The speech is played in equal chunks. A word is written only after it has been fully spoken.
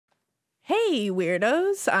Hey,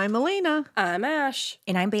 weirdos. I'm Elena. I'm Ash.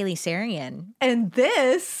 And I'm Bailey Sarian. And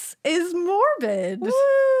this is Morbid. Woo!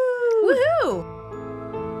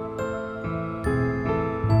 Woohoo!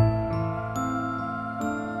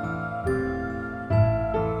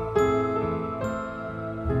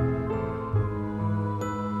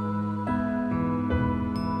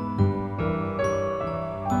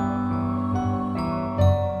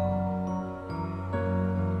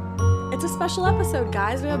 It's a special episode,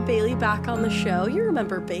 guys. We have Bailey back on the show. You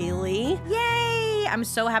remember Bailey. Yay! I'm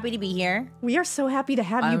so happy to be here. We are so happy to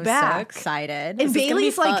have you I'm back. so excited. And This is gonna be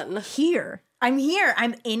Bailey's like fun. here I'm here.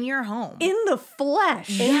 I'm in your home. in the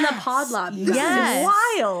flesh. In the pod lab. you This guys. Yes. is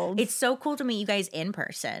wild. It's so cool to meet you guys in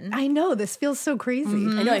person. I know. This feels so crazy.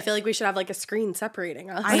 I know. I feel like we should have like a screen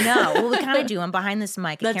separating us. I know. Well, we kind of do. I'm behind this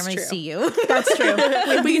mic. I That's can't really true. see you. That's true.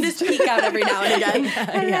 we can just peek out every now and again.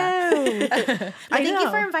 Hello. But thank you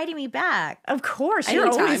for inviting me back. Of course. I You're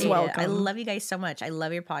know, always Tiny. welcome. I love you guys so much. I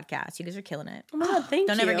love your podcast. You guys are killing it. Oh my God, thank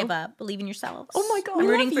Don't you. ever give up. Believe in yourselves. Oh my God. I'm I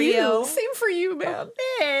rooting love for you. Same for you, man.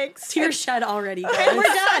 Thanks. Tear shed already, guys. Okay, we're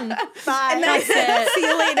done. Bye. And that's it. See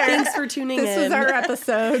you later. Thanks for tuning This in. was our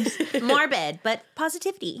episode. Morbid, but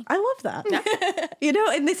positivity. I love that. You know,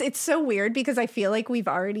 and it's so weird because I feel like we've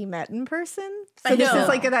already met in person. So I this know. is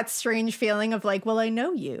like that strange feeling of like, well, I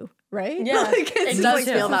know you, right? Yeah, Like, it it's does like,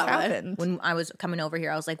 feel this has that way. happened. When I was coming over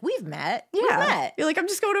here, I was like, we've met. Yeah. We've met. You're like, I'm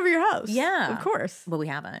just going over your house. Yeah. Of course. But we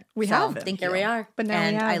haven't. We So, haven't. Thank Here you. we are. But now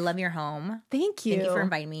And we have. I love your home. Thank you. Thank you for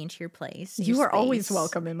inviting me into your place. You your are always space.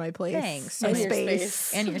 welcome in my place. Thanks. My And your space.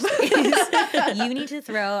 space. And your space. You need to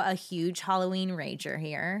throw a huge Halloween rager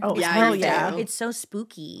here. Oh, Yeah, hell you yeah. do. It's so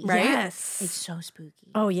spooky. Right? Yes. It's so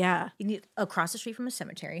spooky. Oh, yeah. You need across the street from a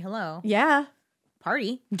cemetery. Hello. Yeah.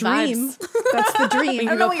 Party. Dream. Vibes. That's the We dream. can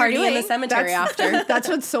know go what you're party in the doing. cemetery after. That's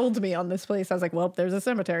what sold me on this place. I was like, well, there's a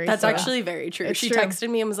cemetery. That's so- actually very true. It's She true. texted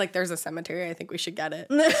me and was like, there's a cemetery. I think we should get it.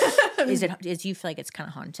 Is you feel like it's kind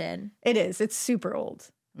of haunted? It is. It's super old.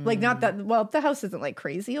 Like, not that, well, the house isn't like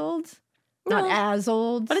crazy old. Not No. as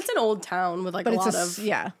old. But it's an old town with like but a it's lot a, of...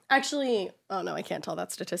 yeah, Actually, oh no, I can't tell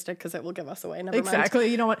that statistic because it will give us away. Never exactly.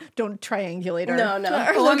 You know what? Don't triangulate our, No, no.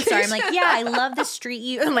 our Oh, I'm sorry. I'm location. like, yeah, I love the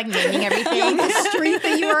street. I'm like naming everything. the street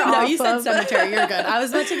that you are mind. No, off you said of. cemetery. You're good. I was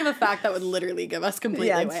about to give a fact that would literally give us completely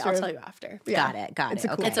Yeah, it's away. I'll true. tell you after. Yeah. Got It's it.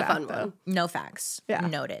 a cool Okay. It's a fun fact, one. No facts. Yeah.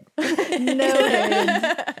 Noted.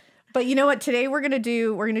 Noted. But you know what? Today we're gonna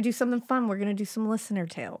do something fun. We're gonna do some listener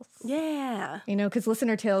tales. Yeah. You know, because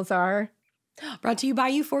listener tales are Brought to you by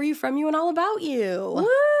you, for you, from you, and all about you.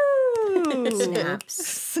 woo Snaps.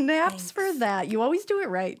 snaps for that. You always do it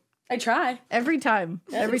right I try. every time.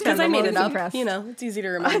 Every Because time I I'm made always it up. impressed. You know, it's easy to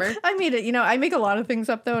remember. I made it. You know, I make a lot of things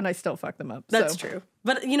up though, and I still fuck them up. That's so. true.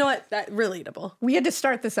 But you know what? That relatable. We had to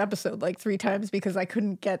start this episode like 3 times because I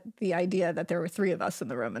couldn't get the idea that there were 3 of us in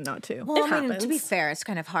the room and not 2. Well, It I mean, to be happens. fair, it's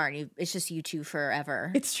kind of hard. It's just you two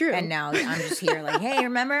forever. It's true. And now I'm just here, like, hey,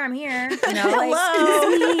 remember, I'm here. You know, Hello.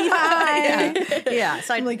 like, Hi. yeah.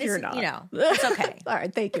 So I'm like, it's, you're not. You know, it's okay. All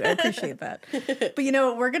right, thank you. I appreciate that. But you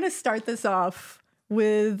know, we're gonna start this off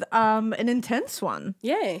with an intense one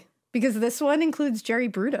Yay. because this one includes Jerry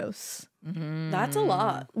Brudos, That's a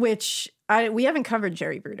lot. which we haven't covered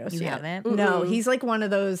Jerry Brudos You yet. haven't? No, he's like one of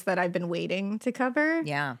those that I've been waiting to cover.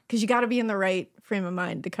 Yeah. Because you got to be in the right frame of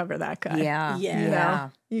mind to cover that guy. Yeah. Yeah. You Yeah.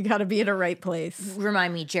 know? You got to be in a right place.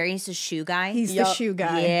 Remind me, Jerry's the shoe guy. He's the Yup. shoe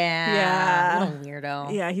guy. yeah. Yeah. Little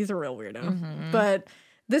weirdo. Yeah, he's a real weirdo. Mm-hmm. But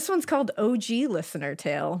this one's called OG Listener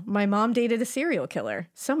Tale. My mom dated a serial killer.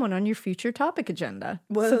 Someone on your future topic agenda.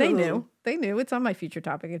 So they Whoa. knew. They knew it's on my future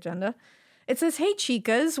topic agenda. It says, hey,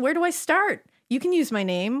 chicas, where do I start? You can use my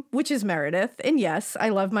name, which is Meredith. And yes, I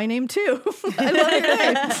love my name too. I love your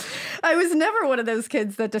name. I was never one of those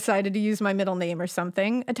kids that decided to use my middle name or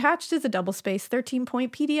something. Attached is a double-space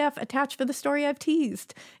 13-point PDF attached for the story I've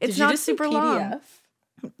teased. It's Did you not just say super long.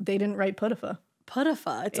 PDF? They didn't write Putifa.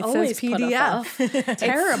 Putifa. It's It always says PDF. Putifa.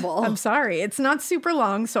 Terrible. I'm sorry. It's not super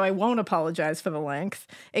long, so I won't apologize for the length.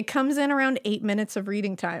 It comes in around 8 minutes of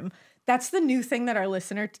reading time. That's the new thing that our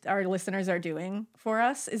listeners are doing for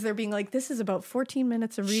us, is they're being like, this is about 14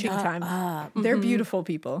 minutes of reading time. They're beautiful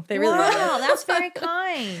people. They really are. Wow, that's very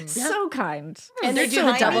kind. So kind. And they They're do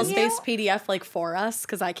a behind double you? space PDF like for us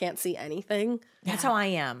because I can't see anything. That's how I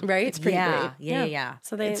am. Right? It's pretty yeah. great. Yeah, yeah.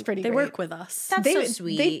 So they It's pretty they great. work with us. That's so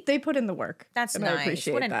sweet. They put in the work. That's and I nice.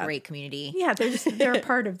 appreciate What a that. great community. Yeah, they're a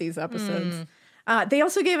part of these episodes. They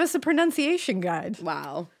also gave us a pronunciation guide,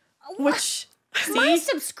 Wow. which My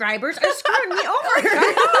subscribers are screwing me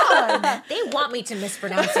over. They want me to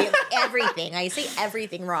mispronounce everything. I say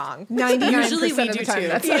everything wrong. 99% Usually we of do the time. too.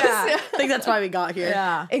 That's Yeah. us. I think that's why we got here.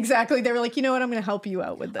 Yeah. Exactly. They were like, you know what? I'm going to help you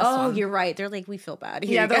out with this Oh, one. you're right. They're like, we feel bad.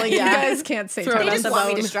 Here Yeah, you they're go. like, you guys can't say Throw They it Tony. on just the want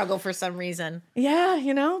me to bone. struggle for some reason. Yeah,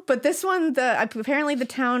 you know, but this one, apparently the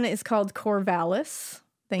town is called Corvallis.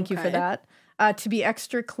 Thank you for Okay. that. To be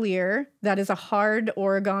extra clear, that is a hard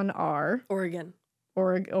Oregon R. Oregon.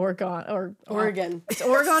 Oregon. It's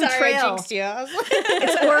Oregon Sorry, I Trail. jinxed you. I was like-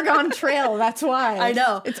 It's Oregon Trail. That's why. I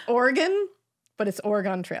know. It's Oregon, but it's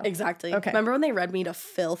Oregon Trail. Exactly. Okay. Remember when they read me to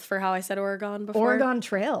filth for how I said Oregon before? Oregon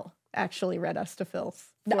Trail actually read us to filth.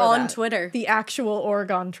 for On that. Twitter. The actual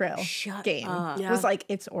Oregon Trail Shut game up. Yeah. was like,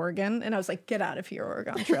 it's Oregon. And I was like, get out of here,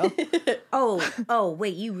 Oregon Trail. Oh,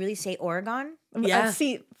 wait, you really say Oregon? Yeah.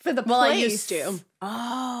 See, for the Well, place, I used to.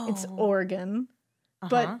 Oh. it's Oregon.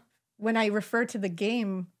 But when I refer to the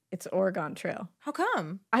game, it's Oregon Trail. How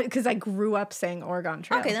come? Because I grew up saying Oregon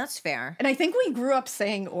Trail. Okay, that's fair. And I think we grew up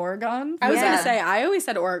saying Oregon. I was Yeah. going to say, I always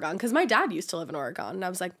said Oregon because my dad used to live in Oregon. And I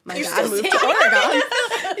was like, my You dad still moved say to Oregon.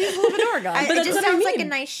 You live in Oregon. It that's just what I sounds like a mean.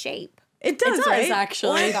 nice shape. It does, It does, right?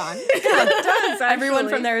 actually. Oregon. It does, Everyone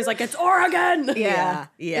actually. from there is like, it's Oregon. Yeah.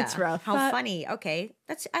 Yeah. It's rough. How But- funny. Okay.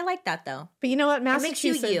 I like that though. But you know what? makes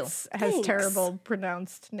you you. Massachusetts has Thanks. terrible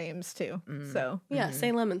pronounced names too. So Yeah,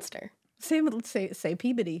 say Leominster. say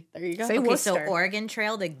Peabody. There you go. Say Okay, Okay, so Worcester. Oregon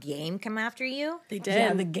Trail, the game come after you? They did.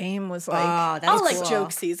 Yeah, the game was like. Oh, that's Oh, like cool.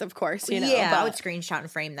 jokesies, of course, you know. yeah, I but- would screenshot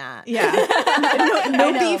and frame that. Yeah, no I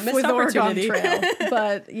know, beef missed with Oregon opportunity. Trail,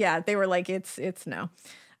 but yeah, they were like, it's no.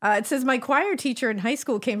 It says my choir teacher in high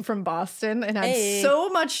school came from Boston and had Hey. so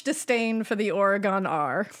much disdain for the Oregon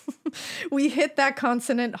R. We hit that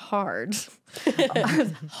consonant hard,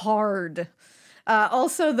 hard.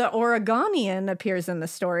 Also, the Oregonian appears in the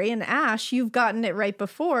story, and Ash, you've gotten it right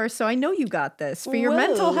before, so I know you got this. For your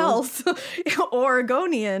mental Whoa. health,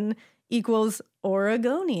 Oregonian equals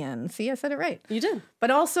Oregonian. See, I said it right. You did.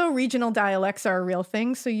 But also, regional dialects are a real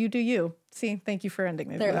thing, so you do you. See, thank you for ending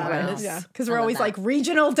me There that that way. is. Yeah, because I we're love always that. like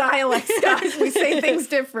regional dialects, guys. We say things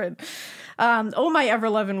different. Oh, my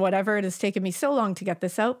ever-loving whatever. It has taken me so long to get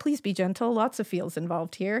this out. Please be gentle. Lots of feels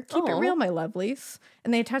involved here. Keep it Aw. real, my lovelies.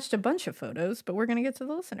 And they attached a bunch of photos, but we're going to get to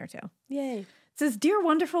the listener tale. Yay. It says, Dear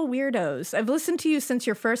wonderful weirdos, I've listened to you since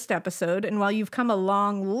your first episode, and while you've come a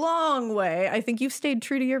long, long way, I think you've stayed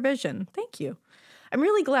true to your vision. Thank you. I'm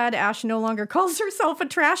really glad Ash no longer calls herself a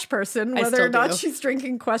trash person, I whether still or not do. she's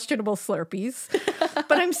drinking questionable Slurpees.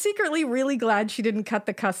 But I'm secretly really glad she didn't cut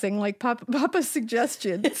the cussing like Papa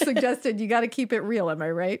suggested. You got to keep it real, am I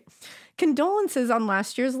right? Condolences on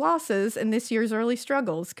last year's losses and this year's early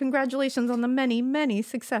struggles. Congratulations on the many, many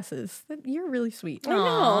successes. You're really sweet. I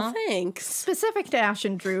know. Thanks. Specific to Ash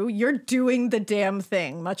and Drew, you're doing the damn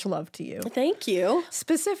thing. Much love to you. Thank you.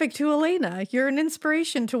 Specific to Elena, you're an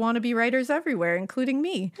inspiration to wannabe writers everywhere, including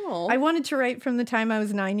me. Aw. I wanted to write from the time I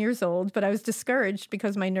was 9 years old, but I was discouraged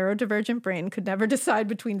because my neurodivergent brain could never decide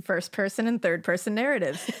between first person and third person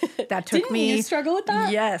narratives. That took Didn't me. you struggle with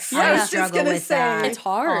that? Yes, Yeah. I I was just struggle gonna with say, that. It's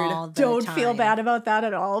hard. all the don't feel time. bad about that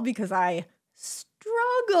at all because I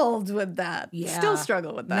struggled with that. Yeah. Still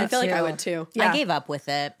struggle with that. I feel like I too. would too. Yeah. I gave up with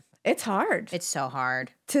it. It's hard. It's so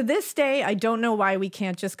hard. To this day, I don't know why we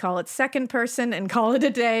can't just call it second person and call it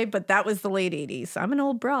a day, but that was the late 80s. I'm an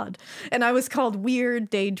old broad. And I was called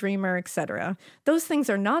weird, daydreamer, etc. Those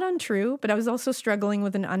things are not untrue, but I was also struggling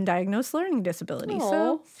with an undiagnosed learning disability.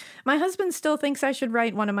 So my husband still thinks I should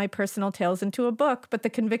write one of my personal tales into a book, but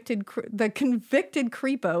the convicted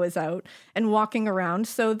creepo is out and walking around,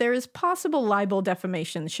 so there is possible libel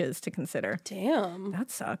defamation shiz to consider. Damn.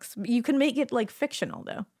 That sucks. You can make it like fictional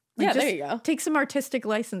though. Like, Yeah, just there you go. Take some artistic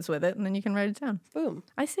license with it, and then you can write it down. Boom.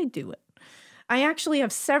 I say do it. I actually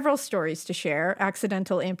have several stories to share.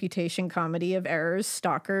 Accidental amputation comedy of errors,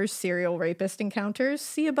 stalkers, serial rapist encounters.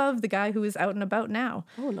 See above the guy who is out and about now.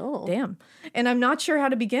 Oh no. Damn. And I'm not sure how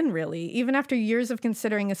to begin, really, even after years of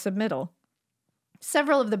considering a submittal.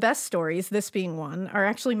 Several of the best stories, this being one, are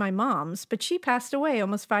actually my mom's, but she passed away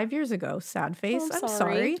almost 5 years ago. Sad face. I'm I'm sorry.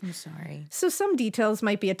 sorry. I'm sorry. So some details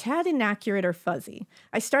might be a tad inaccurate or fuzzy.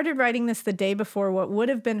 I started writing this the day before what would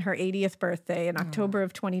have been her 80th birthday in October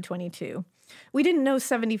of 2022. We didn't know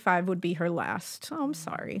 75 would be her last. Oh, I'm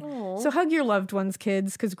sorry. So hug your loved ones,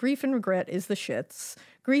 kids, because grief and regret is the shits.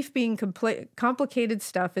 Grief being complicated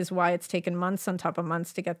stuff is why it's taken months on top of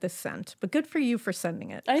months to get this sent. But good for you for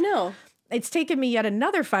sending it. I know. It's taken me yet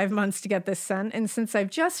another 5 months to get this sent, and since I've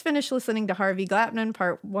just finished listening to Harvey Glapman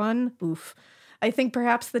Part 1, oof, I think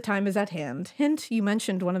perhaps the time is at hand. Hint, you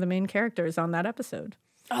mentioned one of the main characters on that episode.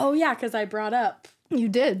 Oh yeah, because I brought up You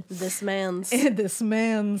did. This man's. This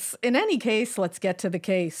man's. In any case, let's get to the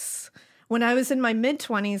case. When I was in my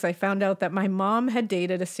mid-20s, I found out that my mom had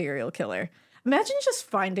dated a serial killer. Imagine just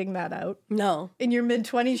finding that out. No. In your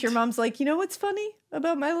mid-20s, your mom's like, you know what's funny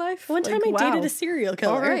about my life? One time I dated a serial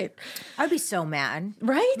killer. All right. I'd be so mad.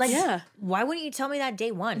 Right? Like, Yeah. why wouldn't you tell me that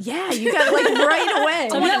day one? Yeah, you got like right away.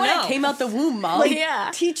 Tell me that when know. I came out the womb, Mom.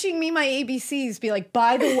 Like teaching me my ABCs, be like,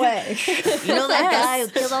 by the way, You know that guy who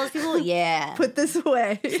killed all those people? Yeah. put this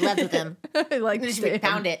away. Slept with him. I like Just to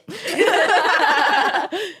pound it.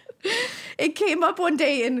 It came up one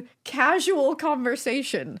day in casual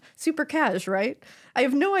conversation. Super cash, right? I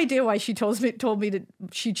have no idea why she chose to tell me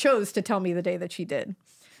the day that she did.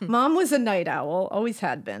 Mom was a night owl, always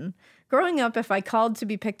had been. Growing up, if I called to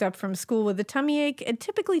be picked up from school with a tummy ache, it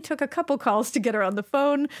typically took a couple calls to get her on the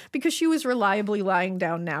phone because she was reliably lying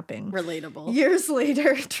down napping. Relatable. Years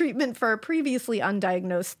later, treatment for a previously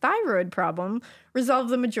undiagnosed thyroid problem resolved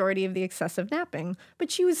the majority of the excessive napping,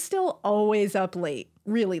 but she was still always up late,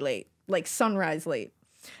 really late, like sunrise late.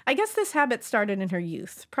 I guess this habit started in her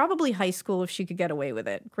youth, probably high school if she could get away with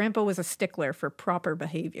it. Grandpa was a stickler for proper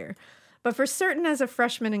behavior. But for certain, as a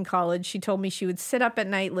freshman in college, she told me she would sit up at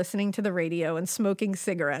night listening to the radio and smoking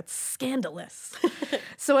cigarettes. Scandalous.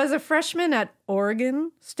 So as a freshman at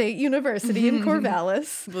Oregon State University in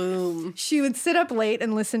Corvallis, Boom. she would sit up late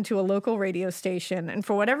and listen to a local radio station. And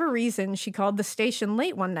for whatever reason, she called the station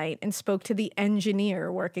late one night and spoke to the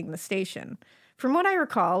engineer working the station. From what I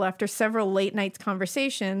recall, after several late night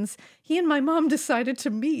conversations, he and my mom decided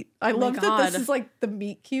to meet. I love that this God. is like the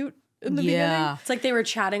meet cute in the beginning. It's like they were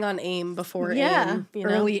chatting on AIM before Yeah, AIM. You know?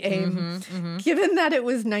 early AIM. Given that it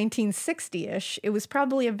was 1960-ish, it was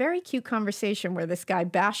probably a very cute conversation where this guy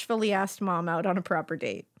bashfully asked Mom out on a proper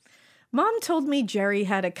date. Mom told me Jerry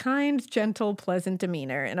had a kind, gentle, pleasant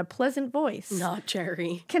demeanor and a pleasant voice. Not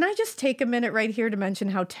Jerry. Can I just take a minute right here to mention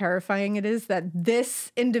how terrifying it is that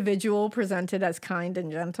this individual presented as kind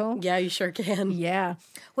and gentle? Yeah, you sure can. Yeah.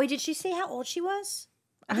 Wait, did she say how old she was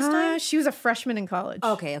at this time? She was a freshman in college.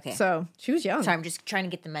 Okay. So she was young. Sorry, I'm just trying to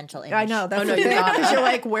get the mental image. I know. That's no, the you thing. got it. 'Cause you're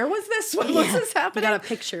like, where was this? When was this You happening? gotta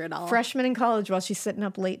picture it all. Freshman in college while she's sitting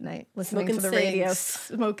up late night listening Smoking to the radio, cigs.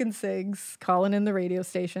 smoking cigs, calling in the radio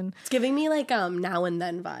station. It's giving me like Now and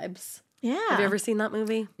Then vibes. Yeah. Have you ever seen that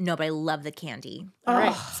movie? No, but I love the candy. All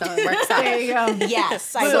right, so it works out. There you go.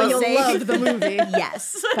 Yes, I So will you'll say. love the movie.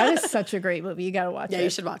 Yes. That is such a great movie. You got to watch it. Yeah,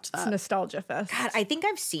 you should watch It's that. nostalgia fest. God, I think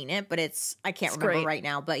I've seen it, but I can't remember great. right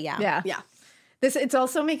now. But yeah. Yeah. Yeah. It's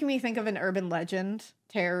also making me think of an urban legend.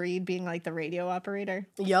 Tara Reid being like the radio operator.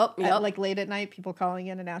 Yep. At, like late at night, people calling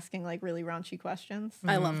in and asking like really raunchy questions.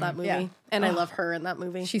 I love that movie. Yeah. And I love her in that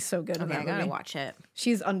movie. She's so good in Okay, that I gotta movie. watch it.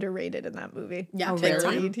 She's underrated in that movie. Yeah, big Tara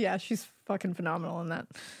time. Reid. Yeah, she's fucking phenomenal in that.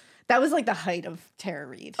 That was like the height of Tara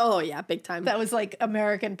Reid. Oh, yeah, big time. That was like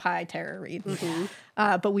American Pie Tara Reid. Mm-hmm.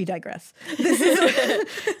 But we digress. This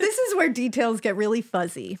is where details get really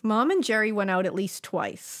fuzzy. Mom and Jerry went out at least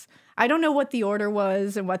twice. I don't know what the order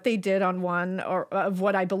was and what they did on one or of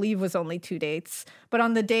what I believe was only 2 dates. But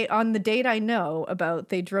on the date I know about,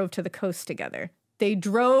 they drove to the coast together. They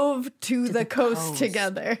drove to the coast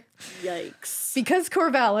together. Yikes. Because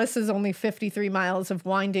Corvallis is only 53 miles of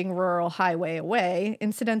winding rural highway away,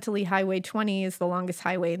 incidentally, Highway 20 is the longest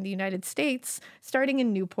highway in the United States, starting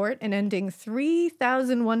in Newport and ending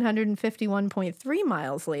 3,151.3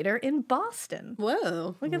 miles later in Boston.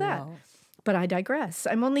 Whoa. Look at that. But I digress.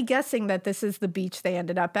 I'm only guessing that this is the beach they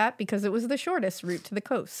ended up at because it was the shortest route to the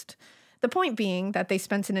coast. The point being that they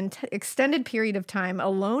spent an extended period of time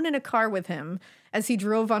alone in a car with him as he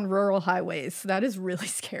drove on rural highways. That is really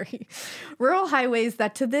scary. Rural highways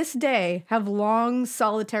that to this day have long,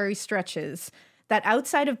 solitary stretches that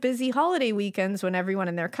outside of busy holiday weekends when everyone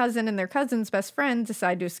and their cousin's best friend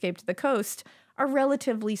decide to escape to the coast are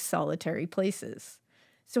relatively solitary places.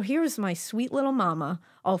 So here's my sweet little mama,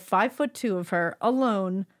 all 5'2" of her,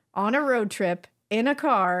 alone, on a road trip, in a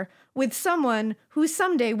car, with someone who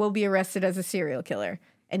someday will be arrested as a serial killer.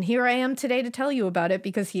 And here I am today to tell you about it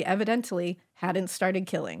because he evidently hadn't started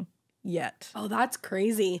killing yet. Oh, that's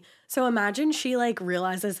crazy. So imagine she like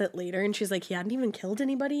realizes it later and she's like, he hadn't even killed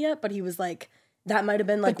anybody yet, but he was like, that might have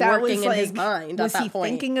been like That working was, in his like, mind Was at that he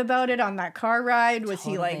point. thinking about it on that car ride? Was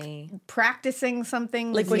he Totally. like practicing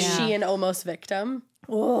something? Like, was Yeah. she an almost victim?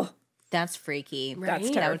 Oh, That's freaky. that's Right? That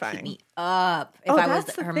would terrifying. keep me up if Oh, I was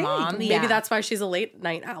that's the her thing. mom. Maybe Yeah. that's why she's a late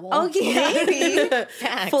night owl. Oh, yeah. Maybe.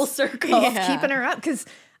 Facts. Full circle. Yeah. Keeping her up. Because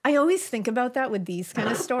I always think about that with these kind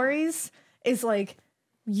of stories is like,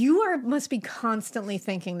 must be constantly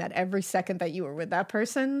thinking that every second that you were with that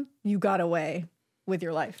person, you got away with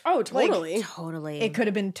your life. Oh, totally. Totally. It could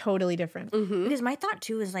have been totally different. Because my thought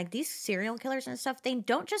too is like these serial killers and stuff, they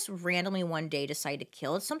don't just randomly one day decide to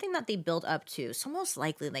kill. It's something that they build up to. So most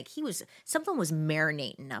likely, like something was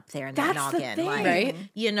marinating up there in that That's the noggin. thing. Like, Right?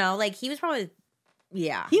 you know, like he was probably,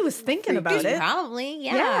 yeah. He was thinking about it. Probably,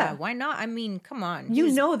 yeah. Yeah. Why not? I mean, come on. You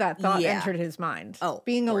He's- know that thought yeah. entered his mind. Oh,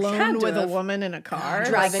 being for sure. alone Had to with a have. woman in a car, like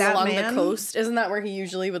Driving that along man, the coast. Isn't that where he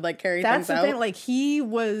usually would like carry That's things the out? thing. Like he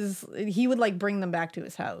would like bring them back to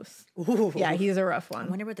his house. Ooh. Yeah, he's a rough I one.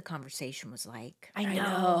 wonder what the conversation was like. I I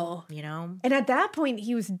know. You know? And at that point,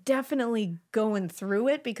 he was definitely going through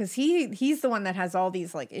it because he's the one that has all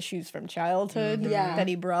these like issues from childhood Yeah. that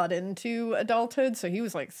he brought into adulthood. So he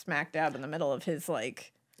was like smack dab in the middle of his like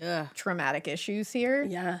Ugh. traumatic issues here.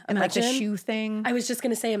 Yeah, And like the imagine. shoe thing. I was just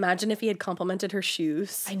gonna say, imagine if he had complimented her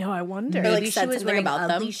shoes. I know, I wonder. Or, like, Maybe she said was something wearing about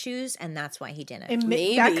ugly them. shoes, and that's why he didn't. That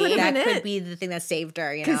Maybe. could have that been could it. be the thing that saved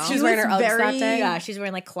her, you know? Because She was wearing her Uggs that day. Yeah, she's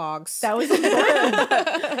wearing like clogs. That was important.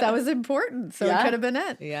 That was important. So Yeah. it could have been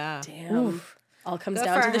it. yeah. Damn. All comes Good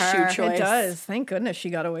down for to the her. shoe choice. It does. Thank goodness she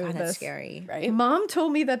got away God, with that's this. scary. Right? Mom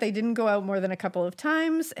told me that they didn't go out more than a couple of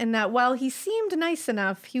times, and that while he seemed nice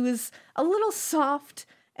enough, he was a little soft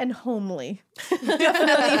and homely.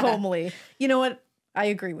 Definitely homely. You know what? I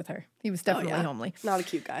agree with her. He was definitely yeah. homely. Not a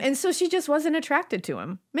cute guy. And so she just wasn't attracted to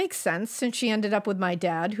him. Makes sense since she ended up with my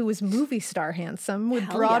dad, who was movie star handsome with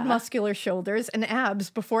Hell broad yeah. muscular shoulders and abs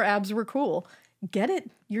before abs were cool. Get it?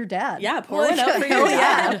 Your dad. Yeah, pour one out for your Hell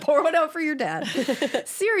yeah, dad. pour one out for your dad.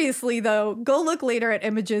 Seriously, though, go look later at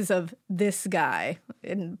images of this guy.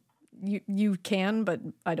 And you can, but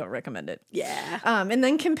I don't recommend it. yeah. And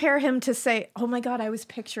then compare him to say, oh my God, I was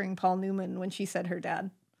picturing Paul Newman when she said her dad.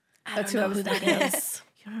 That's who I was thinking of.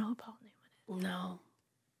 You don't know who Paul Newman is? No.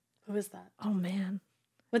 Who is that? Oh man.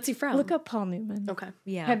 What's he from? Look up Paul Newman. Okay.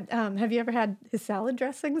 Yeah. Have you ever had his salad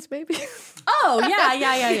dressings, maybe? Oh,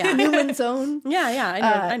 yeah. Newman's Own. Yeah,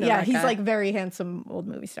 I know Yeah, that he's guy. like very handsome old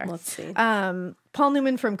movie star. Let's see. Paul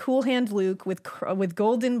Newman from Cool Hand Luke with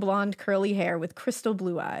golden blonde curly hair with crystal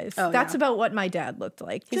blue eyes. Oh, That's yeah. about what my dad looked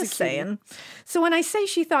like. He's a Just cutie. saying. So when I say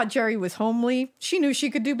she thought Jerry was homely, she knew she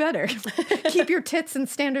could do better. Keep your tits and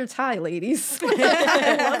standards high, ladies.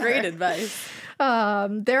 Great advice.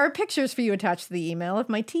 There are pictures for you attached to the email of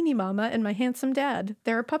my teeny mama and my handsome dad.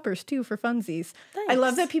 There are puppers too for funsies. I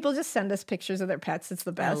love that people just send us pictures of their pets. It's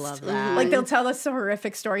the best. love that. Like they'll tell us a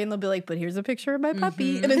horrific story and they'll be like, "But here's a picture of my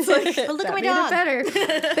puppy," and it's like, But look "That at my made dog." it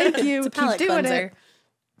better. Thank you. Keep Palate doing cleanser. it.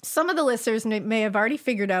 Some of the listeners may have already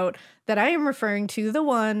figured out that I am referring to the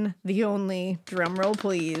one, the only, drumroll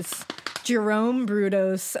please, Jerome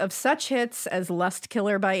Brudos of such hits as Lust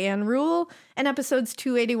Killer by Anne Rule and episodes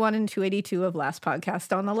 281 and 282 of Last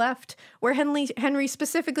Podcast on the Left, where Henry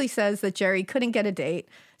specifically says that Jerry couldn't get a date,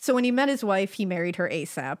 so when he met his wife, he married her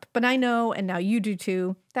ASAP. But I know, and now you do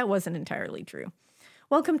too, that wasn't entirely true.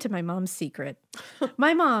 Welcome to my mom's secret.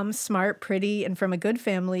 My mom, smart, pretty, and from a good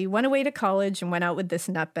family, went away to college and went out with this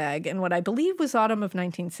nutbag in what I believe was autumn of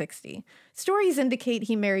 1960. Stories indicate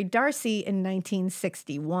he married Darcy in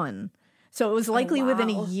 1961. So it was likely within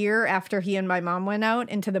a year after he and my mom went out,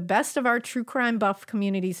 and to the best of our true crime buff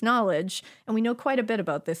community's knowledge, and we know quite a bit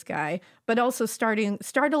about this guy, but also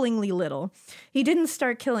startlingly little. He didn't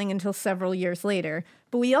start killing until several years later,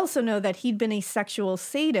 but we also know that he'd been a sexual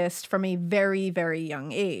sadist from a very, very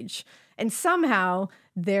young age. And somehow,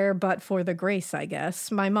 there but for the grace, I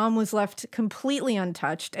guess, my mom was left completely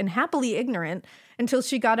untouched and happily ignorant until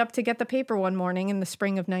she got up to get the paper one morning in the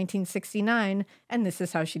spring of 1969, and this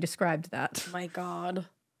is how she described that. My God.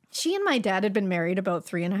 She and my dad had been married about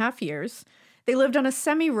 3.5 years. They lived on a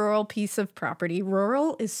semi-rural piece of property.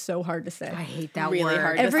 Rural is so hard to say. I hate that Really word.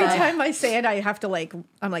 hard to Every say. time I say it, I have to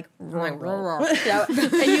I'm like, rural. Yeah.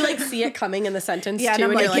 And you like see it coming in the sentence Yeah, too,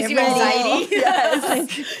 and and I'm you're like, like, give me anxiety.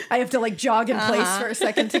 Yes. I have to jog in place for a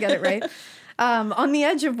second to get it right. On the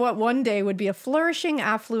edge of what one day would be a flourishing,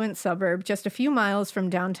 affluent suburb just a few miles from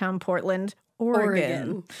downtown Portland,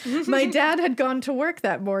 Oregon. My dad had gone to work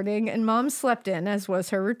that morning and Mom slept in, as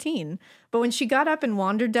was her routine. But when she got up and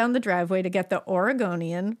wandered down the driveway to get the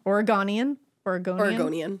Oregonian?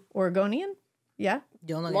 Yeah?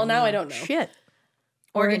 Don't look Well, at now me. I don't know. Shit.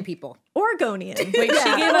 Oregon people. Oregonian. Wait,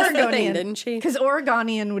 she gave us the thing, didn't she? Because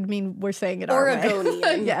Oregonian would mean we're saying it our way.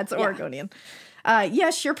 Oregonian. Yeah, it's Oregonian.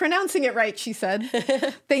 Yes, you're pronouncing it right, she said.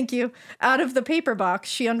 Thank you. Out of the paper box,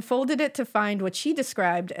 she unfolded it to find what she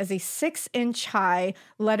described as a 6-inch high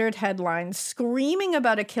lettered headline screaming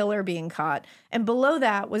about a killer being caught. And below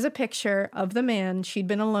that was a picture of the man she'd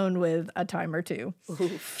been alone with a time or two.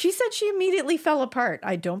 Oof. She said she immediately fell apart.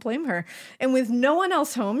 I don't blame her. And with no one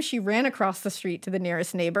else home, she ran across the street to the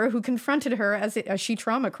nearest neighbor who confronted her as she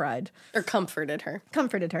trauma cried. Or comforted her.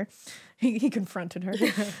 Comforted her. He confronted her.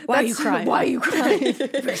 Why are you crying? Why are you crying?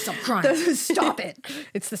 Stop crying. Stop it.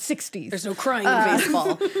 It's the 60s. There's no crying in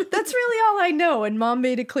baseball. That's really all I know. And Mom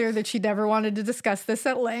made it clear that she never wanted to discuss this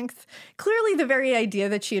at length. Clearly, the very idea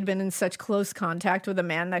that she had been in such close contact with a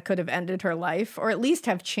man that could have ended her life, or at least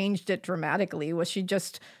have changed it dramatically, was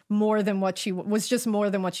just more than what she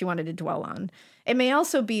wanted to dwell on. It may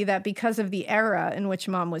also be that because of the era in which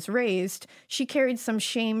Mom was raised, she carried some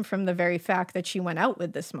shame from the very fact that she went out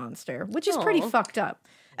with this monster, which is pretty fucked up.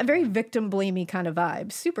 A very victim-blamey kind of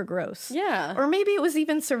vibe. Super gross. Yeah. Or maybe it was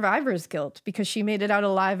even survivor's guilt because she made it out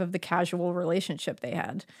alive of the casual relationship they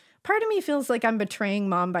had. Part of me feels like I'm betraying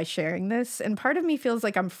Mom by sharing this, and part of me feels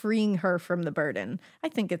like I'm freeing her from the burden. I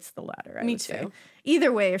think it's the latter, I would say.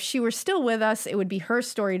 Either way, if she were still with us, it would be her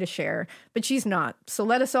story to share, but she's not. So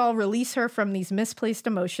let us all release her from these misplaced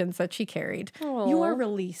emotions that she carried. Aww. You are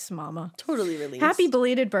released, Mama. Totally released. Happy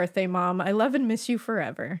belated birthday, Mom. I love and miss you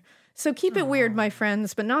forever. So keep it weird, my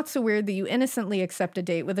friends, but not so weird that you innocently accept a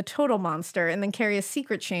date with a total monster and then carry a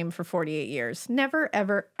secret shame for 48 years. Never,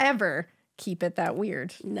 ever, ever keep it that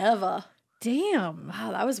weird. Never. Damn.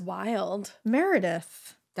 Wow, that was wild.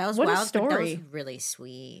 Meredith. That was what wild, a story. but that was really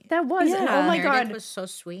sweet. That was. Yeah. And oh my Meredith God. was so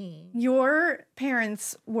sweet. Your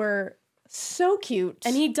parents were so cute.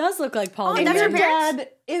 And he does look like Paul and Newman. your dad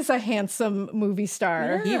is a handsome movie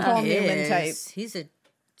star. Yeah. Paul Newman type. He's a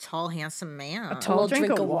tall, handsome man. A tall drink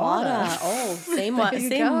of water. Oh, same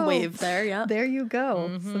go. wave there, yeah. There you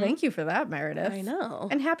go. So thank you for that, Meredith. I know.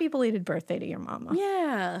 And happy belated birthday to your mama.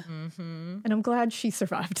 Yeah. And I'm glad she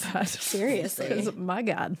survived that. Seriously. Because, my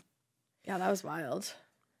God. Yeah, that was wild.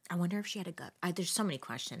 I wonder if she had a gut. There's so many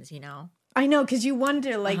questions, you know? I know, because you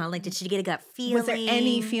wonder, like, did she get a gut feeling? was there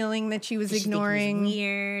any feeling that she was Did ignoring? She think he was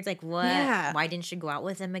weird? Like, what? Yeah. Why didn't she go out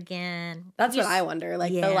with him again? That's what I wonder.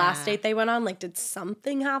 Like, the last Yeah. date they went on, like, did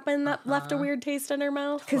something happen that left a weird taste in her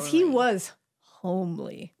mouth? Because he was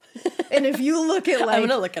homely. And if you look at, like, I'm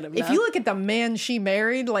gonna look at him if now. you look at the man she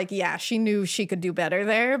married, like, yeah, she knew she could do better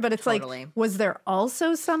there. But it's like, was there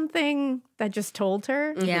also something that just told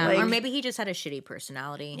her? Yeah, Like, or maybe he just had a shitty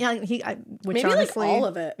personality. yeah, which Maybe, honestly, like, all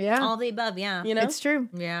of it. Yeah. All the above, yeah. You know? It's true.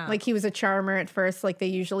 Yeah. Like, he was a charmer at first, like they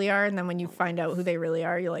usually are. And then when you find out who they really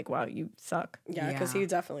are, you're like, wow, you suck. Yeah, because Yeah. he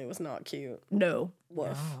definitely was not cute. No.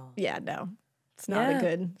 Woof. Yeah, no. It's not a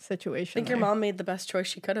good I situation. think your mom made the best choice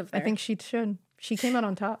she could have there. I think she should. She came out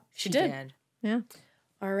on top. she did. Yeah.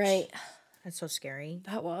 All right. That's so scary.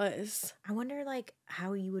 That was. I wonder, like,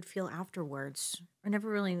 how you would feel afterwards. I never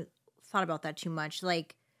really thought about that too much.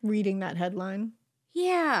 Like, Reading that headline.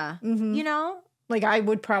 yeah, you know? Like, I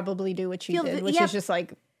would probably do what she Feel did, the- which yeah. is just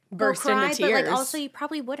like, Burst cry, into tears. But, like, also, you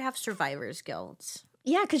probably would have survivor's guilt.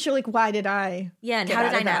 yeah, because you're like, why did I? Yeah, and get how out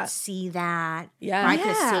did I of not that? see that? Yeah. Or I could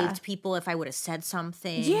have Yeah. saved people if I would have said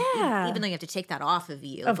something. Yeah. Even though you have to take that off of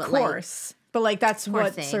you. Of but course. But like, that's Poor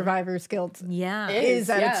what thing. survivor's guilt yeah. is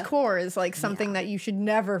at its yeah. core, is like something that you should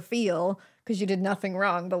never feel because you did nothing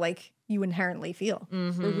wrong, but like you inherently feel.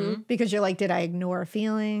 Because you're like, did I ignore a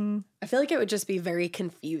feeling? I feel like it would just be very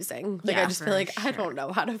confusing. Like, Yeah, I just feel like, I don't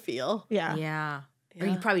know how to feel. Yeah. Yeah. Or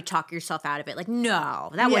Yeah. you probably talk yourself out of it. Like,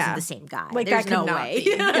 no, that wasn't the same guy. Like, There's that could no not way. be.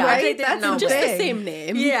 Yeah, Right? like, there's That's no Just way. the same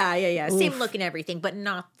name. Yeah. Same look and everything, but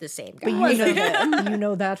not the same guy. But you know, you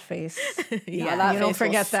know that face. Yeah, that You don't face will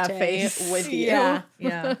forget that stay face. with you. Yeah.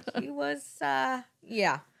 He was,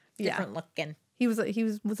 different looking. He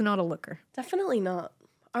was not a looker. Definitely not.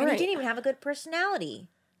 All And right. he didn't even have a good personality.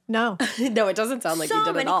 No. No, it doesn't sound like he So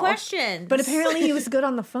did many at all. questions. But apparently he was good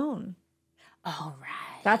on the phone. oh, right.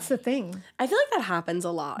 That's the thing. I feel like that happens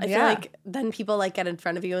a lot. I feel Yeah. like then people like get in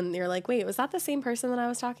front of you and you're like, wait, was that the same person that I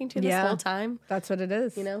was talking to this Yeah. whole time? That's what it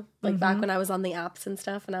is. You know, like back when I was on the apps and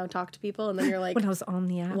stuff and I would talk to people and then you're like, When I was on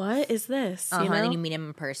the app. what is this? And You know? then you meet him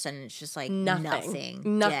in person, and it's just like Nothing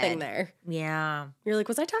nothing Nothing dead. there. Yeah. You're like,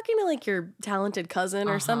 was I talking to like your talented cousin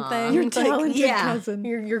or something? Your It's like, talented yeah. cousin.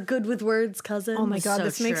 You're good with words, cousin. Oh my God, So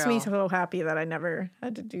this makes me true. so happy that I never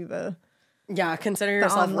had to do the Yeah, consider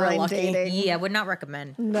yourself real online lucky. dating. Yeah, would not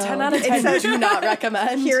recommend. No. 10 out of 10 do not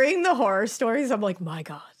recommend. Hearing the horror stories, I'm like, my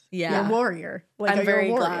God. Yeah. You're a warrior. Like, I'm you're a very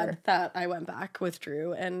warrior. glad that I went back with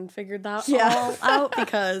Drew and figured that Yeah. all out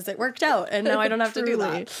because it worked out and now I don't have to do Truly.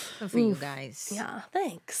 that. Good for you guys. Yeah,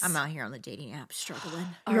 thanks. I'm out here on the dating app struggling.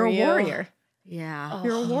 You're Are a you? warrior. Yeah.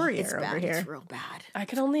 You're a warrior It's over bad. here. It's real bad. I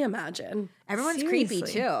can only imagine. Everyone's creepy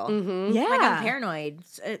Seriously. too. Mm-hmm. Yeah. Like I'm paranoid.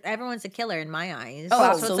 Everyone's a killer in my eyes.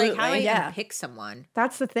 Oh, So it's like, how do I absolutely. Yeah. even pick someone?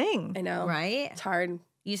 That's the thing. I know. Right? It's hard.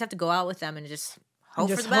 You just have to go out with them and just hope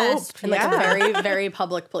just for the hope. best. In like Yeah. a very, very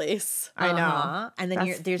public place. I know. And then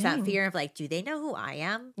That's the there's that thing. fear of like, do they know who I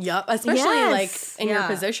am? Yep. Especially Yes. like in your Yeah.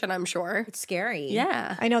 position, I'm sure. It's scary.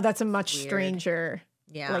 Yeah. I know that's a much Weird. stranger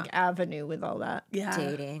Yeah. like avenue with all that. Yeah.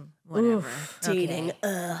 Dating. Whatever. Oof. Dating.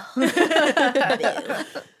 Okay. Ugh.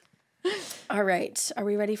 All right. Are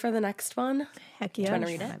we ready for the next one? Heck you yeah. wanna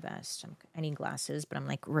I'm read trying it? my best. I need glasses, but I'm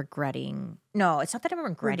like regretting. No, it's not that I'm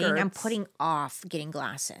regretting. I'm Regrets. putting off getting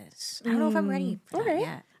glasses. I don't know if I'm ready for that alright.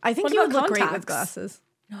 yet. I think What you would about look great contacts? with glasses.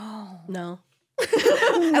 No.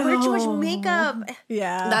 I wear too much makeup.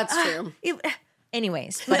 Yeah. That's true.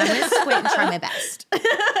 Anyways, but I'm going to squint and try my best.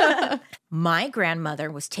 My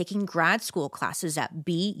grandmother was taking grad school classes at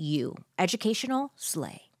BU, Educational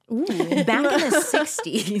Slay. Back in the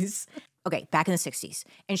 60s. Okay, back in the 60s.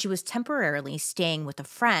 And she was temporarily staying with a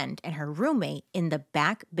friend and her roommate in the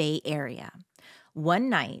Back Bay area. One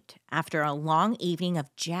night, after a long evening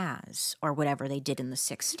of jazz, or whatever they did in the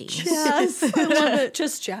 60s. Jazz. I love it.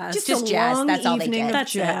 Just jazz. Just a jazz. long That's all they evening did. of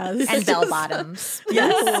That's it. jazz. And bell bottoms.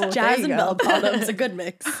 yes. Jazz you and go. bell bottoms. A good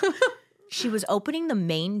mix. She was opening the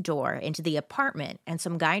main door into the apartment, and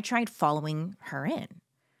some guy tried following her in.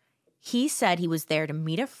 He said he was there to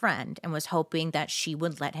meet a friend and was hoping that she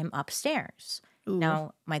would let him upstairs.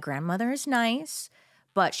 Now, my grandmother is nice,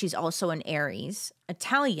 but she's also an Aries,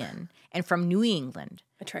 Italian, and from New England.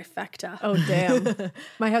 A trifecta. Oh damn.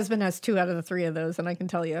 My husband has 2 out of the 3 of those, and I can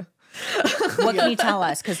tell you. What can you tell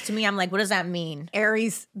us? Because to me, I'm like, what does that mean?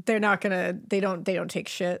 Aries, they don't take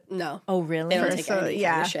shit. No. Oh, really? They don't For- take so, any kind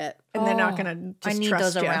yeah. of shit. And they're not gonna just I need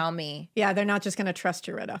trust those you. around me. Yeah, they're not just gonna trust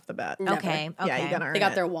you right off the bat. Never. Okay. Yeah, you gotta earn They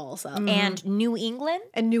got it. their walls up. And New England?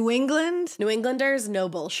 And New England, New Englanders, no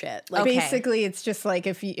bullshit. Like Okay. basically, it's just like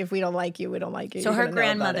if we don't like you, we don't like you. So You're her gonna know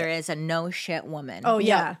about grandmother it. is a no shit woman. Oh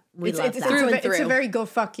yeah, We it's love it's, that. Through and it's a through. very go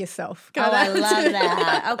fuck yourself. Oh, I kinda. love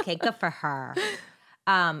that. Okay, good for her.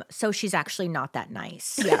 So she's actually not that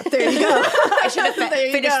nice. Yeah, there you go. I should have There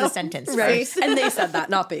you finished go. the sentence Right. first. and they said that,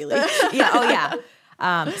 not Bailey. Yeah. Oh, yeah.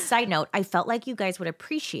 Side note, I felt like you guys would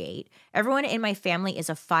appreciate. Everyone in my family is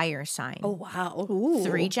a fire sign. Oh wow.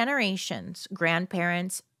 3 generations,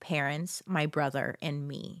 grandparents, parents, my brother, and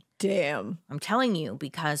me. Damn. I'm telling you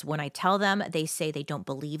because when I tell them, they say they don't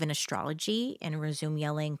believe in astrology and resume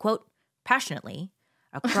yelling, quote, passionately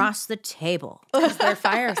across the table. They're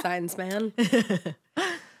fire signs, man.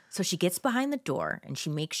 So she gets behind the door and she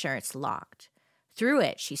makes sure it's locked. Through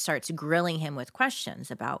it, she starts grilling him with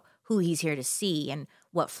questions about who he's here to see and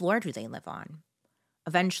what floor do they live on.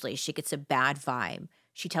 Eventually, she gets a bad vibe.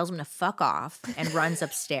 She tells him to fuck off and runs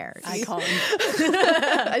upstairs. Icon.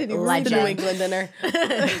 I didn't even read The Legend. New England dinner.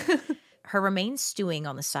 Her remains stewing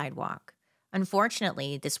on the sidewalk.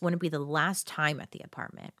 Unfortunately, this wouldn't be the last time at the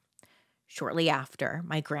apartment. Shortly after,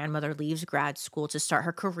 my grandmother leaves grad school to start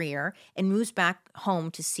her career and moves back home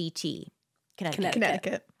to CT, Connecticut.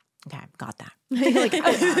 Connecticut. Okay, got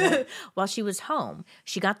that. While she was home,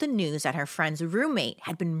 she got the news that her friend's roommate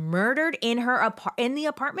had been murdered in her in the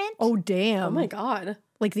apartment. Oh damn. Oh my god.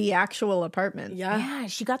 Like the actual apartment. Yeah. Yeah,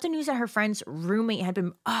 she got the news that her friend's roommate had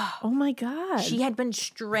been Oh my god. she had been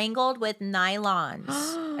strangled with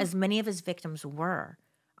nylons, as many of his victims were.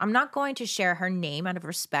 I'm not going to share her name out of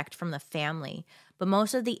respect from the family, but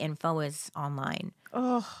most of the info is online.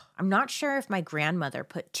 Oh. I'm not sure if my grandmother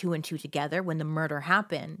put 2 and 2 together when the murder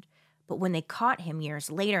happened, but when they caught him years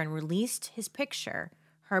later and released his picture,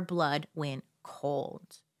 her blood went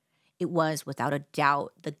cold. It was, without a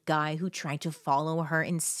doubt, the guy who tried to follow her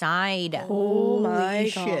inside. Holy my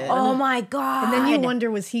shit. Oh my God. And then you wonder,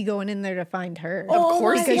 was he going in there to find her? Of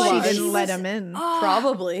course because he she was. didn't let him in.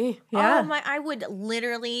 Probably. Yeah. Oh my, I would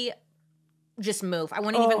literally just move. I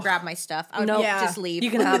wouldn't even grab my stuff. I would Nope. just leave. You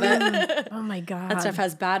can have it. Oh my god. That stuff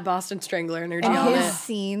has bad Boston Strangler energy And on his it.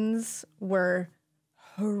 scenes were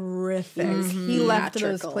horrific. He left those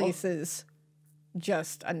Theatrical. places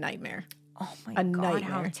just a nightmare. Oh my A God,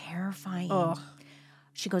 how nightmare. terrifying. Ugh.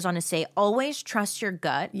 She goes on to say, always trust your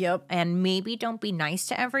gut. Yep. And maybe don't be nice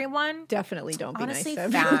to everyone. Definitely don't be Honestly,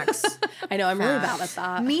 nice to everyone. facts. I know, I'm really bad at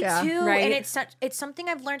that. Me Yeah. too. Right. And it's something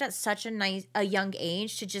I've learned at such a young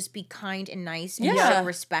age to just be kind and nice and Yeah. show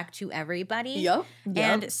respect to everybody. Yep.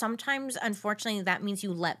 And sometimes, unfortunately, that means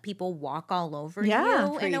you let people walk all over Yeah,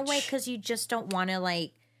 you in a way preach. because you just don't want to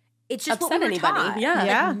it's just upset what we were anybody. taught. Yeah.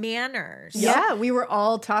 Yeah. Like manners. Yeah, we were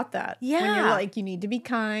all taught that. When Yeah. you're like, you need to be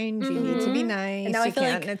kind, you need to be nice. And now I you feel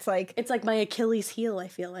can't. like And it's like, my Achilles heel, I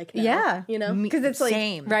feel like now, yeah. you know? Because it's like,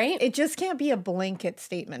 Same. Right? it just can't be a blanket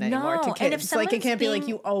statement anymore No, to and kids. if It's like, it someone's can't be like, being-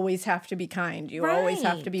 you always have to be kind. You always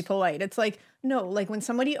have to be Right. polite. It's like, no, like when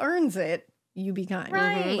somebody earns it, you be kind.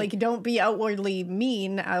 Right. Like, don't be outwardly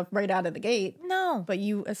mean right out of the gate, No. but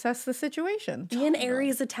you assess the situation. Be an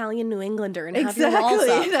Aries Italian New Englander and have your Exactly. walls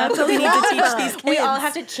up. That's what we need to teach these kids. We all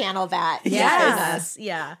have to channel that. Yes.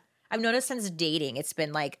 Yeah. I've noticed since dating, it's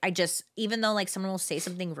been like, even though like someone will say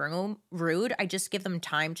something rude, I just give them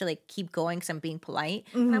time to like keep going because I'm being polite.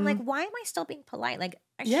 And I'm like, why am I still being polite? Like,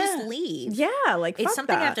 I should just leave. Yeah, like It's fuck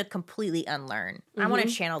something I have that. to completely unlearn. I want to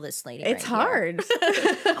channel this lady. It's right here. hard.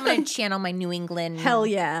 I'm going to channel my New England Hell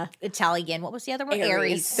yeah. Italian. What was the other one?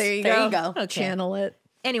 Aries. There you There go. you go. Okay. Channel it.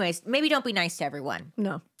 Anyways, maybe don't be nice to everyone.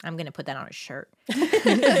 No. I'm going to put that on a shirt.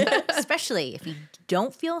 Especially if you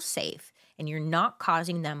don't feel safe and you're not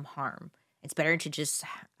causing them harm. It's better to just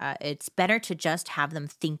have them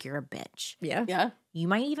think you're a bitch. Yeah. Yeah. You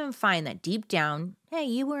might even find that deep down, hey,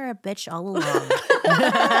 you were a bitch all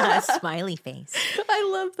along. Smiley face. I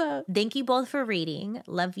love that. Thank you both for reading.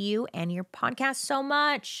 Love you and your podcast so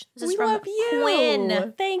much. This is We from love you.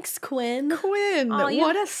 Quinn. Thanks, Quinn. Quinn, Oh, you-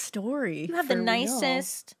 what a story. You have the For real.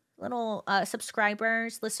 nicest little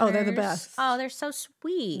subscribers, listeners. Oh, they're the best. Oh, they're so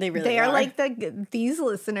sweet. They really They are are. like these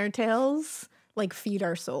listener tales like feed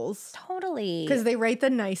our souls totally. because they write the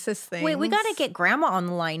nicest things. Wait, we got to get grandma on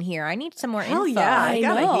the line here. I need some more Hell info. yeah, I I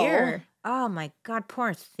gotta know. hear. Oh my God,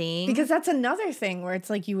 poor thing. Because that's another thing where it's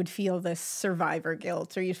like you would feel this survivor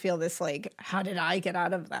guilt or you'd feel this like, how did I get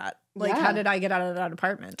out of that? Like, Yeah. how did I get out of that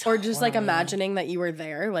apartment? Or just like imagining that you were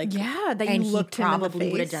there. Like, yeah, that and you he looked him in the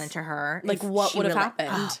probably would have face. done it to her. Like, if what she would have really- happened?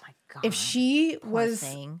 Oh my God. If she Poor was,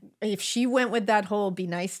 thing. if she went with that whole be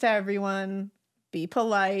nice to everyone, be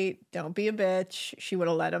polite, don't be a bitch, she would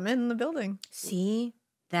have let him in the building. See?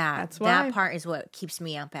 That's that why. part is what keeps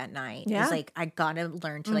me up at night. Yeah. It's like I gotta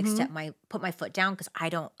learn to like put my foot down because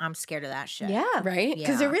I'm scared of that shit. Yeah. right? Yeah.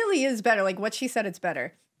 Because it really is better. Like what she said, it's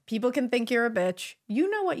better. People can think you're a bitch. You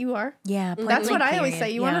know what you are. Yeah. That's what I always period.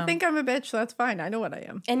 say. You want Yeah. to think I'm a bitch? That's fine. I know what I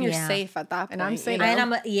am. And you're Yeah. safe at that point. And I'm safe. you know?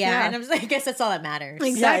 And Yeah. and I guess that's all that matters.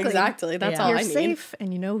 Exactly. Yeah, exactly. That's Yeah. all You're I need. safe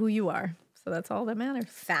and you know who you are. So that's all that matters.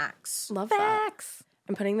 Facts. Love that. Facts.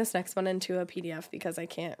 I'm putting this next one into a PDF because I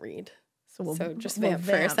can't read. So So just we'll vamp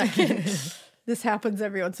for a second. This happens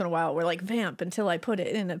every once in a while. We're like, vamp until I put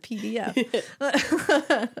it in a PDF.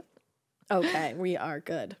 Okay, we are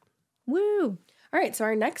good. Woo. All right, so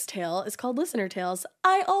our next tale is called Listener Tales.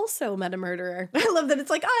 I also met a murderer, I love that it's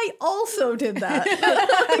like, I also did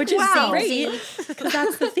that. which is Wow. great because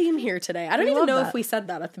that's the theme here today. I don't I even love know that. if we said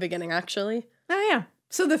that at the beginning, actually. Oh, yeah.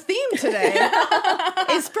 So the theme today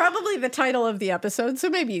is probably the title of the episode. So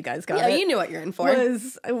maybe you guys got Yeah, it. you knew what you're in for.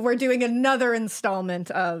 Was we're doing another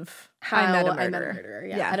installment of How I Met a Murderer.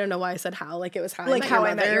 Yeah. I don't know why I said how. Like it was how Like I met How your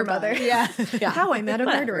I Met Your Mother. but- Yeah. Yeah. How I Met a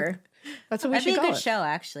Whatever. Murderer. That's what we That'd be should a call good it. show,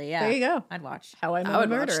 actually. Yeah. There you go. I'd watch. How I Met I a would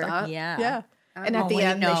watch Murderer. that. Yeah. Yeah. And at Oh, the wait,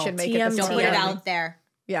 end, no. they should make it TM. the Don't put it TM. out there.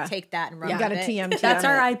 Yeah. Take that and run You got to with it. TM. That's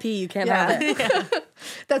our it. IP. You can't Yeah. have it.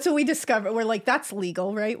 That's what we discovered. We're like, that's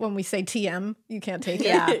legal, right? When we say TM, you can't take it.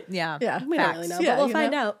 Yeah. Yeah. Yeah. We don't really know, Yeah, but we'll you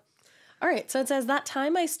find know. out. All right, so it says that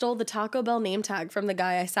time I stole the Taco Bell name tag from the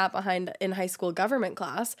guy I sat behind in high school government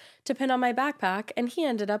class to pin on my backpack, and he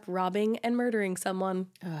ended up robbing and murdering someone.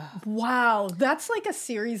 Wow. That's like a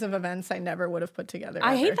series of events I never would have put together.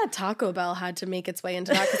 I hate ever. that Taco Bell had to make its way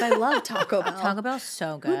into that because I love Taco Bell. Taco Bell's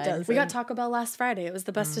so good. does? We got Taco Bell last Friday. It was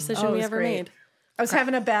the best decision Oh, it we was ever great. made. I was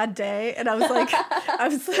having a bad day and I was like,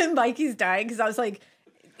 Mikey's dying because I was like,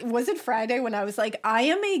 was it Friday when I was like, I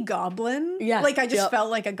am a goblin? Yeah. Like I just Yep. felt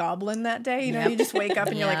like a goblin that day. You know, you just wake up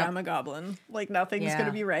and you're like, Yep. I'm a goblin. Like nothing's Yeah. going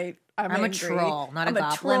to be right. I'm I'm a angry. troll, not I'm a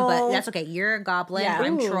goblin, but troll. that's okay. You're a goblin. Yeah.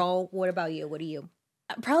 I'm Ooh. troll. What about you? What are you?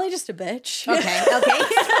 Probably just a bitch. Okay. Okay.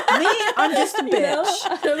 Me, I'm just a You know?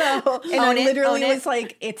 bitch. I don't know. And Own I it, literally own it. was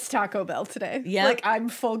like, it's Taco Bell today. Yep. Like, I'm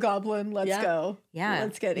full goblin. Let's Yeah. go. Yeah.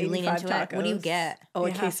 Let's get You lean 85 into tacos. it. What do you get? Oh, a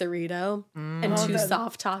Yeah. quesarito and Oh, 2 the-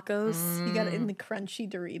 soft tacos. You got it in the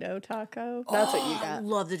crunchy Dorito taco. That's what you I got.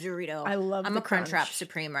 love the Dorito. I love I'm the a Crunchwrap crunch.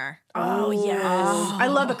 Supremer. Oh, yes. I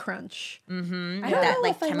love a crunch. Mm-hmm. I With don't that know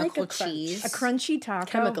like if I like chemical a crunch. cheese. A crunchy taco.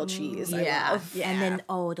 Chemical cheese. I Yeah. love. And then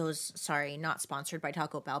those sorry, not sponsored by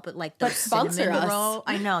Taco Bell, but like But those sponsor cinnamon us. roll.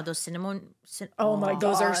 I know those cinnamon. Oh my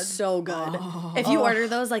Those are God. so good. If you order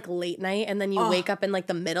those like late night and then you wake up in like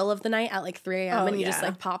the middle of the night at like 3 a.m. Oh, and you just yeah.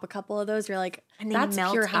 like pop a couple of those, you're like, And they that's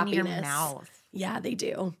melt pure in happiness. your mouth. Yeah, they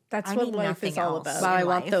do. That's I what need life is nothing all else. about. Wow, I in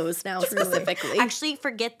want life. those now specifically. Actually,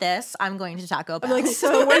 forget this. I'm going to Taco Bell. Like,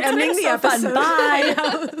 so we're ending the so fun.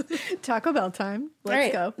 episode. Bye. Taco Bell time.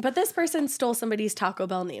 Let's go. But this person stole somebody's Taco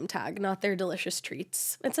Bell name tag, not their delicious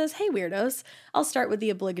treats. It says, "Hey, weirdos. I'll start with the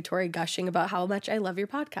obligatory gushing about how much I love your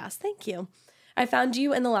podcast. Thank you. I found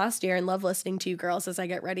you in the last year and love listening to you girls as I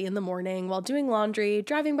get ready in the morning while doing laundry,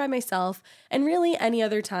 driving by myself, and really any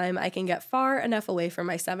other time I can get far enough away from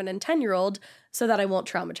my 7 and 10-year-old so that I won't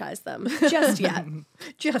traumatize them. Just yet.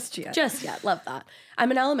 Just yet. Just yet. Love that. I'm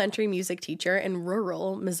an elementary music teacher in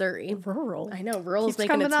rural Missouri." Rural. I know, rural's Keeps making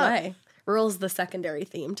coming its up. way. Rural's the secondary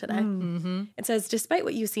theme today. It says, "Despite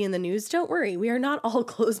what you see in the news, don't worry. We are not all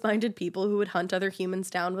closed-minded people who would hunt other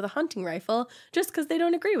humans down with a hunting rifle just because they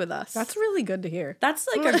don't agree with us." That's really good to hear. That's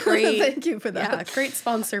like a great, Thank you for that. yeah, great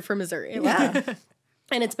sponsor for Missouri. Yeah.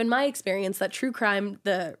 And it's been my experience that true crime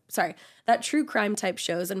type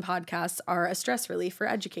shows and podcasts are a stress relief for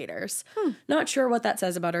educators. Not sure what that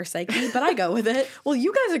says about our psyche, but I go with it. Well,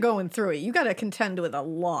 you guys are going through it. You got to contend with a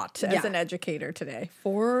lot as Yeah. an educator today.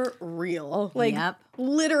 For real. Like Yep.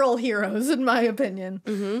 literal heroes, in my opinion.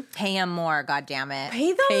 Pay them more, goddammit.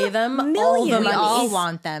 Pay them all the millions. We money. all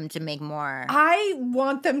want them to make more. I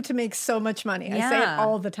want them to make so much money. I say it Yeah.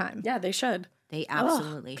 all the time. Yeah, they should. They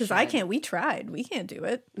absolutely Because should. I can't. We tried. We can't do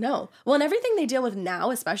it. No. Well, and everything they deal with now,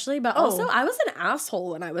 especially, but also I was an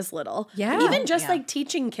asshole when I was little. Yeah. Even just Yeah. like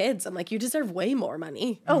teaching kids, I'm like, you deserve way more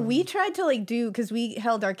money. Oh, we tried to like do, because we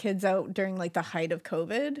held our kids out during like the height of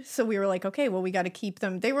COVID. So we were like, okay, well, we got to keep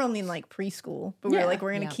them. They were only in like preschool, but we were Yeah. like,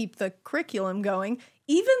 we're going to Yeah. keep the curriculum going.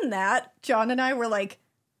 Even that, John and I were like,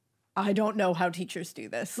 I don't know how teachers do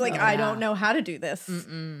this. Like, I don't know how to do this.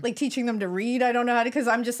 Like teaching them to read, I don't know how to, because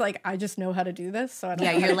I'm just like, I just know how to do this. So I don't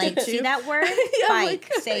Yeah, know how you're to like, teach see you. that word? Yeah, I'm Bike,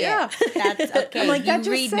 like, say yeah. it. That's okay. I'm like, you that just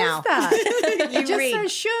read says now. that. It just read.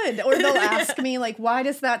 says should. Or they'll ask me, like, why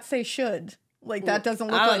does that say should? Like, that doesn't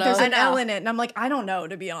look I don't like there's know. an I know. L in it. And I'm like, I don't know,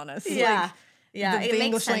 to be honest. Yeah. Like, Yeah, the it makes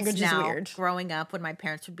English sense language is now. weird. Growing up, when my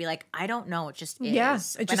parents would be like, "I don't know, it just is." Yeah,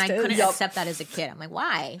 it and just I couldn't is. Yup. accept that as a kid. I'm like,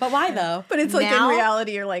 why? But why though? But it's like Now- in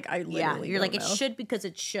reality, you're like, I literally Yeah, you're like, don't it know. should because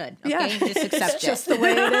it should. Okay, Yeah, just accept it's it. just the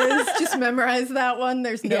way it is. Just memorize that one.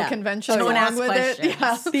 There's no Yeah. convention Don't along ask with it.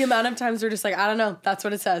 questions. Yeah, The amount of times we're just like, I don't know. That's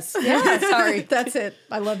what it says. Yeah, sorry. that's it.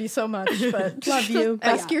 I love you so much, but Love you, but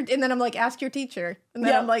Ask yeah. your, and then I'm like, ask your teacher, and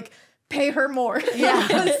then Yeah. I'm like, pay her more. Yeah.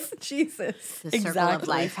 Jesus. The circle of Exactly.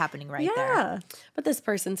 life happening right there. Yeah. But this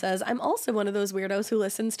person says, I'm also one of those weirdos who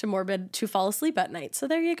listens to Morbid to fall asleep at night. So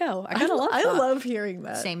there you go. I gotta love I that. love hearing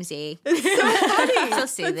that. Same Z. It's so funny. So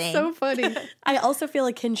soothing. It's so funny. I also feel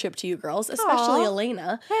a kinship to you girls, especially Aw.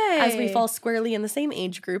 Elena, as we Hey. fall squarely in the same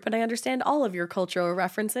age group, and I understand all of your cultural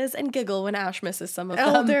references and giggle when Ash misses some of them.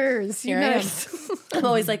 Elders, Here I am. unite. I'm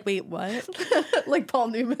always like, wait, what? Like Paul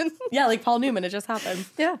Newman. Yeah, like Paul Newman, it just happened.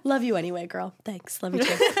 Yeah. Love you anyway, girl. Thanks. Love you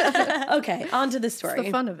too. Okay, on to the story.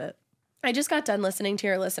 The fun of it. I just got done listening to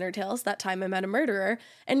your listener tales that time I met a murderer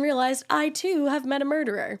and realized I too have met a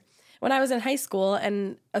murderer. When I was in high school,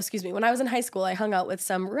 I hung out with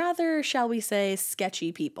some rather, shall we say,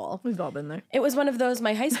 sketchy people. We've all been there. It was one of those,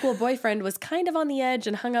 my high school boyfriend was kind of on the edge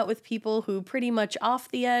and hung out with people who pretty much off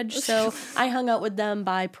the edge, so I hung out with them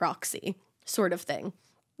by proxy, sort of thing.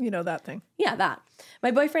 You know that thing. Yeah, that. My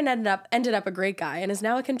boyfriend ended up a great guy and is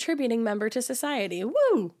now a contributing member to society.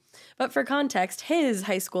 Woo! But for context, his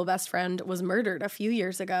high school best friend was murdered a few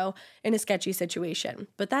years ago in a sketchy situation.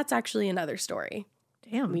 But that's actually another story.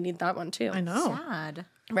 Damn. We need that one too. I know. Sad.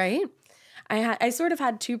 Right? I sort of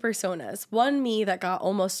had two personas. One, me that got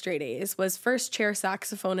almost straight A's, was first chair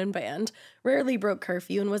saxophone in band, rarely broke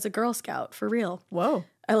curfew, and was a Girl Scout, for real. Whoa.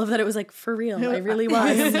 I love that it was like, for real. I really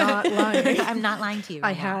I was. am not lying. I'm not lying to you. I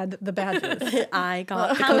right now. had the badges. I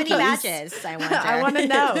got the How many cookies. badges? I wonder. I want to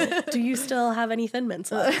know. Do you still have any Thin Mints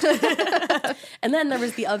left? And then there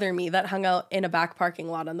was the other me that hung out in a back parking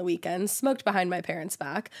lot on the weekends, smoked behind my parents'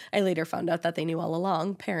 back. I later found out that they knew all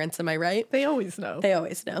along. Parents, am I right? They always know. They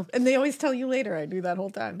always know. And they always tell you later. I do that whole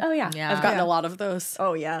time. Oh, yeah. Yeah. I've gotten Yeah. a lot of those.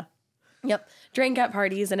 Oh, yeah. Yep. Drank at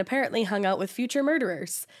parties and apparently hung out with future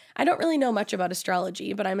murderers. I don't really know much about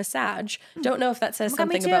astrology, but I'm a Sag. Don't know if that says Oh my God,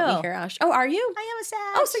 me something about me too. here, Ash. Oh, are you? I am a Sag.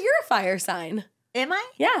 Oh, so you're a fire sign. Am I?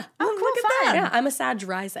 Yeah. Oh, cool. Fun. Yeah, I'm a Sag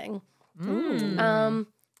rising.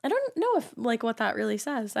 I don't know if like what that really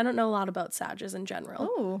says. I don't know a lot about Sages in general.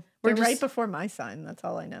 Oh, We're we're just- right before my sign. That's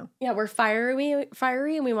all I know. Yeah, we're fiery,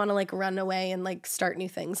 and we want to like run away and like start new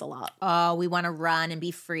things a lot. Oh, we want to run and be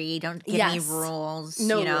free. Don't give Yes. me rules.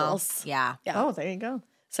 No you know? rules. Yeah. Yeah. Oh, there you go.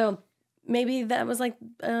 So maybe that was like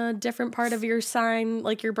a different part of your sign,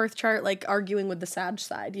 like your birth chart, like arguing with the Sag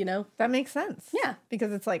side, you know? That makes sense. Yeah.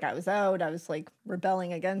 Because it's like I was out. I was like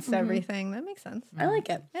rebelling against everything. That makes sense. I like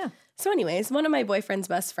it. Yeah. So anyways, one of my boyfriend's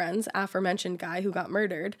best friends, aforementioned guy who got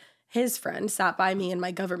murdered, his friend sat by me in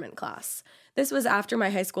my government class. This was after my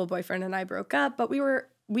high school boyfriend and I broke up, but we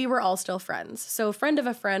were all still friends. So a friend of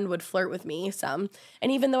a friend would flirt with me some.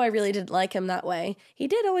 And even though I really didn't like him that way, he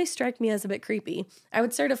did always strike me as a bit creepy. I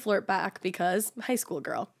would sort of flirt back because high school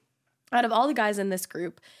girl. Out of all the guys in this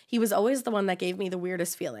group, he was always the one that gave me the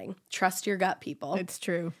weirdest feeling. Trust your gut, people. It's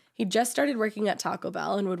true. He just started working at Taco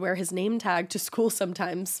Bell and would wear his name tag to school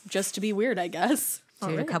sometimes just to be weird, I guess.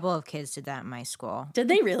 Dude, a couple of kids did that in my school. Did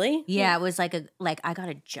they really? Yeah, it was like I got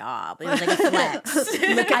a job. It was like a flex.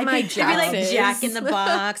 Look at my job. It'd be like Jack in the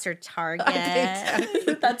Box or Target.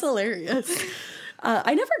 That's hilarious.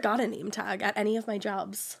 I never got a name tag at any of my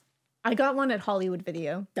jobs. I got one at Hollywood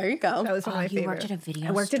Video. There you go. That was one of my You favorite. worked at a video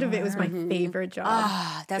I worked at store? it was my favorite job.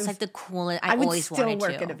 Ah, that's like the coolest. I would always still wanted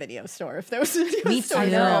work to. at a video store if there was a video Me store.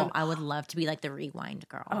 too. around. I would love to be like the rewind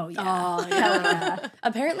girl. Oh yeah. Oh, yeah.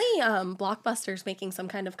 Apparently, Blockbuster's making some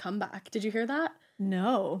kind of comeback. Did you hear that?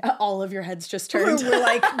 No. All of your heads just turned. We're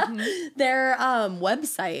like, Their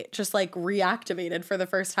website just like reactivated for the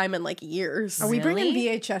first time in like years. are we bringing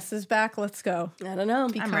Really? VHSs back? Let's go. I don't know.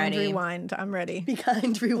 Be kind, ready. rewind. I'm ready. Be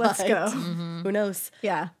kind, rewind. Let's go. Who knows?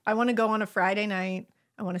 Yeah. I want to go on a Friday night.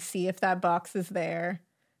 I want to see if that box is there.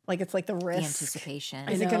 Like it's like the The risk. anticipation.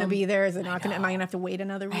 Is it going to be there? Is it not going to? Am I going to have to wait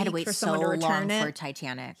another week I had to wait for so someone to long return for it?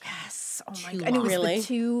 Titanic. Yes. Oh my Too god. And it was Really? the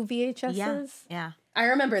two VHSs. Yeah, yeah. I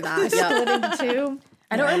remember that. Yeah. Split into two.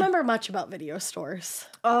 I don't remember much about video stores.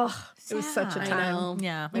 Oh, it was such a Sad. I time. know.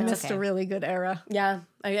 Yeah, We it's missed okay. a really good era. Yeah,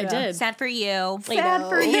 I did. Sad for you. I Sad know.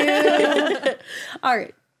 for you. All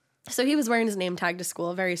right. So he was wearing his name tag to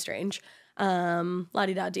school. Very strange.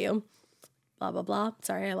 La-di-da-do. Blah, blah, blah.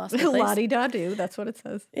 Sorry, I lost my place. La-di-da-do. That's what it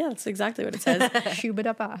says. Yeah, that's exactly what it says.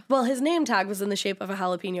 Shoo-ba-da-ba. Well, his name tag was in the shape of a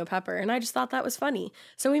jalapeno pepper, and I just thought that was funny.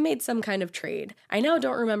 So we made some kind of trade. I now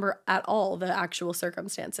don't remember at all the actual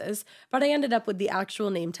circumstances, but I ended up with the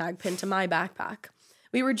actual name tag pinned to my backpack.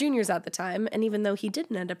 We were juniors at the time, and even though he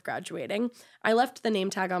didn't end up graduating, I left the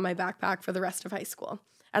name tag on my backpack for the rest of high school.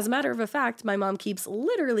 As a matter of fact, my mom keeps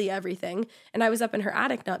literally everything, and I was up in her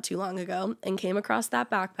attic not too long ago and came across that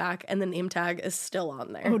backpack, and the name tag is still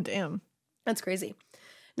on there. Oh, damn. That's crazy.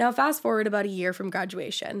 Now, fast forward about a year from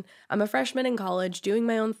graduation. I'm a freshman in college doing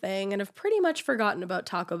my own thing and have pretty much forgotten about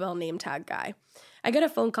Taco Bell name tag guy. I get a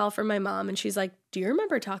phone call from my mom and she's like, "Do you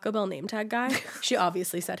remember Taco Bell name tag guy?" She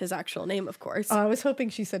obviously said his actual name, of course. Oh, I was hoping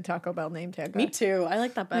she said Taco Bell name tag. Me too. I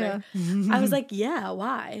like that better. I was like, yeah,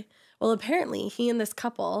 why? Well, apparently he and this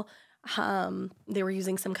couple, they were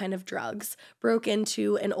using some kind of drugs, broke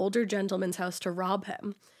into an older gentleman's house to rob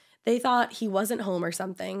him. They thought he wasn't home or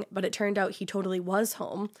something, but it turned out he totally was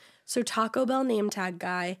home. So Taco Bell name tag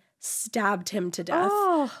guy stabbed him to death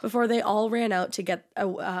before they all ran out to get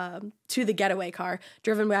to the getaway car,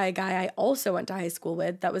 driven by a guy I also went to high school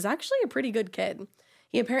with that was actually a pretty good kid.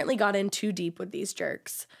 He apparently got in too deep with these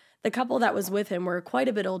jerks. The couple that was with him were quite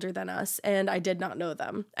a bit older than us, and I did not know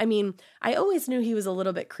them. I mean, I always knew he was a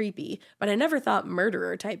little bit creepy, but I never thought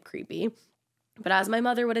murderer type creepy. But as my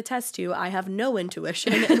mother would attest to, I have no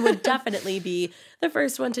intuition and would definitely be the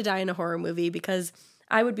first one to die in a horror movie because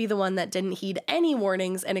I would be the one that didn't heed any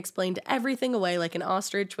warnings and explained everything away like an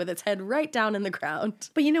ostrich with its head right down in the ground.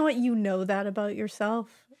 But you know what? You know that about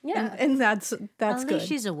yourself. Yeah. And that's At good. least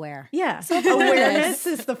she's aware. Yeah. Awareness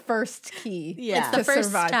is the first key. Yeah. It's the to first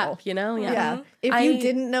survival. step, you know? Yeah. If I- you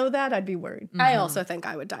didn't know that, I'd be worried. I also think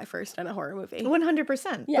I would die first in a horror movie.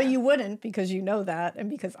 100%. Yeah. But you wouldn't because you know that and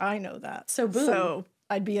because I know that. So boom. So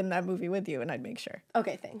I'd be in that movie with you and I'd make sure.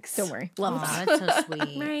 Okay, thanks. Don't worry. Love Aw, that. that's so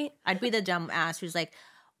sweet. Right. I'd be the dumb ass who's like,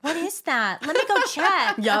 "What is that? Let me go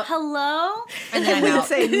check." Yup. Hello? And then I'm We would out.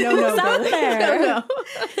 say, no, no, Who's out Billy. there?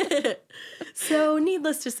 No. So,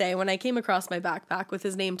 needless to say, when I came across my backpack with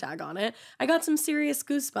his name tag on it, I got some serious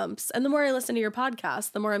goosebumps. And the more I listen to your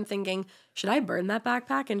podcast, the more I'm thinking, should I burn that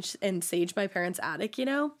backpack and sage my parents' attic, you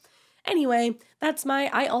know? Anyway, that's my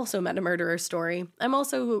I also met a murderer story. I'm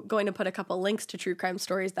also going to put a couple links to true crime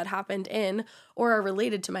stories that happened in or are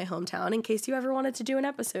related to my hometown in case you ever wanted to do an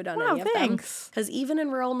episode on Wow, any of thanks. them. Because even in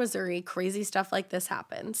rural Missouri, crazy stuff like this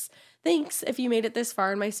happens. Thanks if you made it this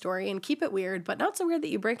far in my story and keep it weird, but not so weird that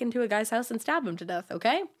you break into a guy's house and stab him to death,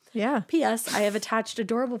 okay? Yeah. P.S. I have attached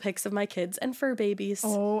adorable pics of my kids and fur babies.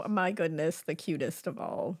 Oh my goodness. The cutest of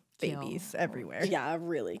all babies everywhere. Yeah,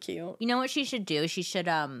 really cute. You know what she should do? She should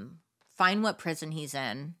find what prison he's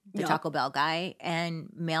in, the Yeah. Taco Bell guy, and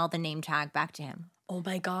mail the name tag back to him. Oh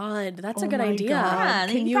my God, that's a Oh good my idea. God. Yeah,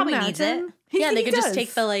 Can he you probably needs it. imagine? Yeah, they could just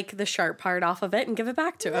does. take the sharp part off of it and give it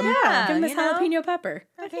back to him. Yeah, Give him his you know? jalapeno pepper.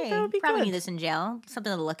 Okay, that would be probably good. need this in jail.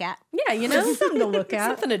 Something to look at. Yeah, you know, Something to look at.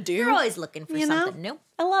 something to do. You're always looking for You know? something new.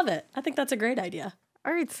 I love it. I think that's a great idea.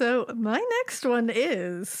 All right, so my next one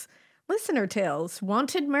is listener tales.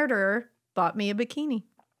 Wanted murderer bought me a bikini.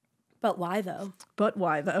 But why though? But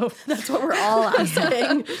why though? That's what we're all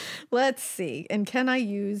asking. Let's see. And can I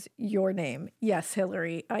use your name? Yes,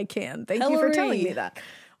 Hillary, I can. Thank you for telling me Hillary. that.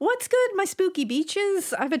 What's good, my spooky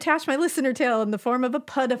beaches? I've attached my listener tale in the form of a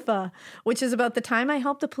pudifa, which is about the time I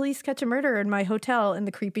helped the police catch a murderer in my hotel and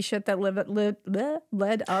the creepy shit that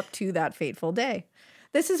led up to that fateful day.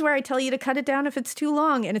 This is where I tell you to cut it down if it's too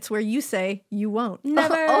long, and it's where you say you won't.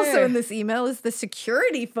 Never. Also in this email is the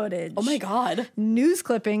security footage. Oh my God. News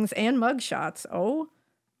clippings and mugshots. Oh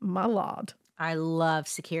my lord. I love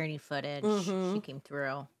security footage. She came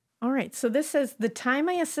through. All right, so this says the time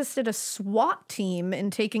I assisted a SWAT team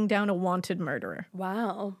in taking down a wanted murderer.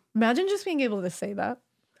 Wow. Imagine just being able to say that.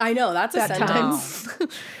 I know, that's a That sentence. time.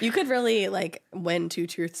 You could really win 2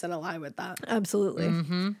 truths and a lie with that. Absolutely.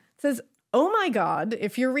 It says, oh my God,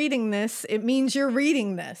 if you're reading this, it means you're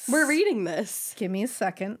reading this. We're reading this. Give me a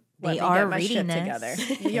second. Let They me are get my reading shit this.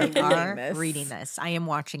 together. They are reading this. I am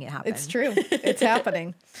watching it happen. It's true. It's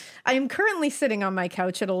happening. I am currently sitting on my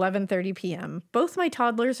couch at 11:30 p.m. Both my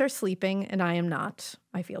toddlers are sleeping and I am not.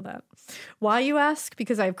 I feel that. Why, you ask?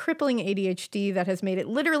 Because I have crippling ADHD that has made it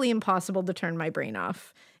literally impossible to turn my brain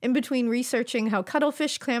off. In between researching how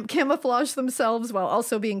cuttlefish camouflage themselves while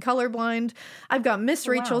also being colorblind, I've got Miss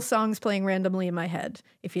Rachel songs playing randomly in my head.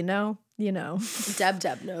 If you know, you know. Deb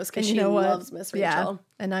knows because And she you know what? loves Miss Rachel. Yeah,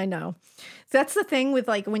 and I know. That's the thing with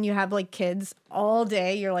when you have kids all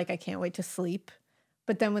day, you're like, I can't wait to sleep.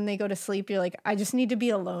 But then when they go to sleep, you're like, I just need to be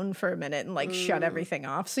alone for a minute and shut everything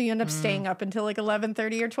off. So you end up staying up until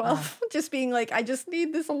 11:30 or 12, just being like, I just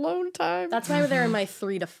need this alone time. That's why they're in my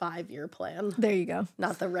 3 to 5 year plan, There you go.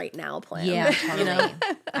 not the right now plan. Yeah, totally.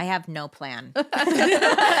 I have no plan.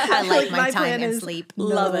 I like my my time plan and is sleep.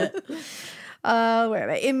 Love it. Where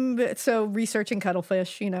am I? So researching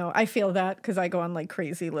cuttlefish, I feel that because I go on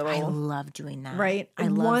crazy little, I love doing that. right? I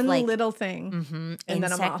love One little thing. And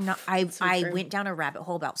then I'm insect. off. No, I true. went down a rabbit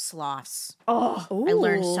hole about sloths. Oh, I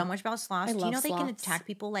learned so much about sloths. I Do you love know they can sloths. attack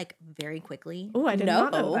people very quickly? Oh, I did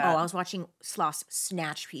not know No. that. Oh, I was watching sloths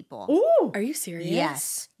snatch people. Ooh, Are you serious?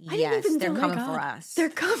 Yes, didn't yes, even they're know- coming Oh my for God. us. they're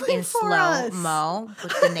coming in for slow us. mo,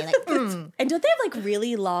 but then they And don't they have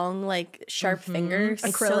really long, sharp fingers?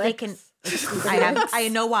 It's so they Acrylics. can. I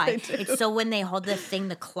know why. It's so when they hold the thing,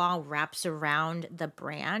 the claw wraps around the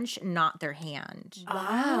branch, not their hand.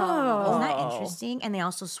 Wow. Isn't that interesting? And they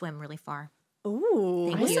also swim really far. Ooh,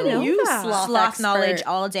 Thank I you. didn't know You that. sloth expert. knowledge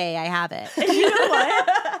all day. I have it. You know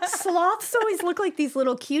what? Sloths always look like these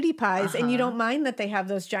little cutie pies, and you don't mind that they have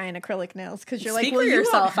those giant acrylic nails because you're Speak like, well, for you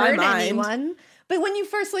yourself, won't I hurt mind. anyone. But when you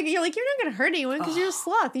first look at it, you're like, you're not going to hurt anyone because you're a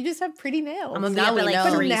sloth. You just have pretty nails. I'm gonna be Now up at we know.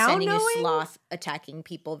 like 3 Now sending you knowing- sloth attacking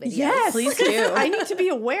people videos. Yes, Please do. I need to be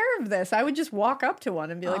aware of this. I would just walk up to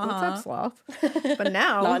one and be like, "What's up, sloth?" But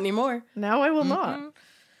now, Not anymore. now I will not.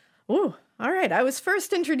 Ooh, all right. I was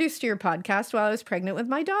first introduced to your podcast while I was pregnant with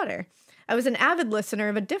my daughter. I was an avid listener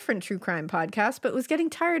of a different true crime podcast, but was getting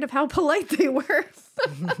tired of how polite they were.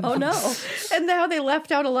 Oh no. And how they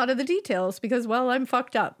left out a lot of the details because, well, I'm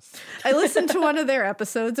fucked up. I listened to one of their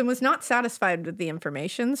episodes and was not satisfied with the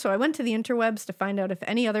information, so I went to the interwebs to find out if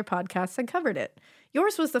any other podcasts had covered it.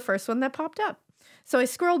 Yours was the first one that popped up. So I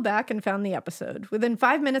scrolled back and found the episode. Within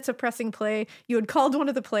 5 minutes of pressing play, you had called one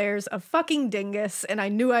of the players a fucking dingus, and I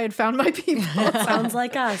knew I had found my people. Sounds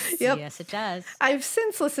like us. Yep. Yes, it does. I've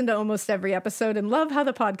since listened to almost every episode and love how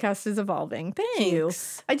the podcast is evolving. Thank you.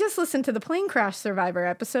 Thanks. I just listened to the Plane Crash Survivor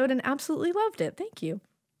episode and absolutely loved it. Thank you.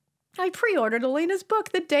 I pre-ordered Elena's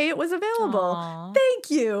book the day it was available. Aw. Thank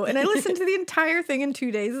you. And I listened to the entire thing in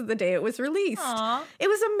 2 days of the day it was released. Aw. It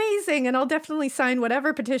was amazing, and I'll definitely sign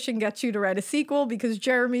whatever petition gets you to write a sequel because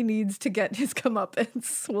Jeremy needs to get his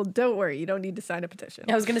comeuppance. Well, don't worry. You don't need to sign a petition.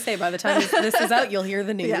 I was going to say, by the time this is out, you'll hear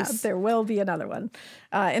the news. Yeah, there will be another one.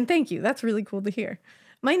 And thank you. That's really cool to hear.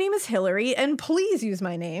 My name is Hillary, and please use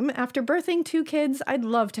my name. After birthing 2 kids, I'd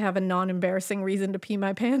love to have a non-embarrassing reason to pee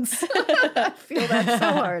my pants. I feel that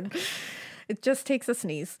so hard. It just takes a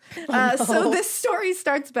sneeze. So this story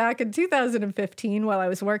starts back in 2015 while I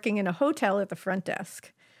was working in a hotel at the front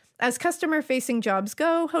desk. As customer-facing jobs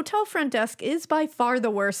go, hotel front desk is by far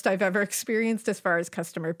the worst I've ever experienced as far as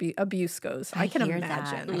customer abuse goes. I can hear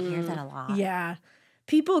imagine. That. I hear that a lot. Yeah.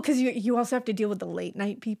 People, because you also have to deal with the late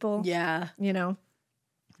night people. Yeah. You know,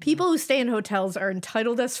 People who stay in hotels are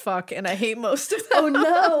entitled as fuck, and I hate most of them. Oh,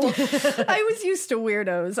 no. I was used to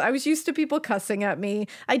weirdos. I was used to people cussing at me.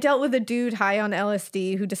 I dealt with a dude high on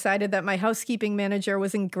LSD who decided that my housekeeping manager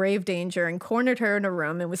was in grave danger and cornered her in a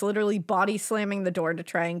room and was literally body slamming the door to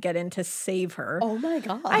try and get in to save her. Oh, my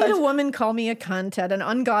God. I had a woman call me a cunt at an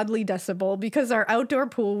ungodly decibel because our outdoor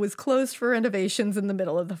pool was closed for renovations in the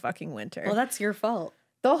middle of the fucking winter. Well, that's your fault.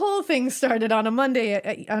 The whole thing started on a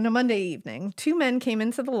Monday evening. 2 men came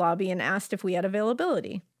into the lobby and asked if we had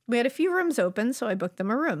availability. We had a few rooms open, so I booked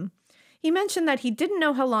them a room. He mentioned that he didn't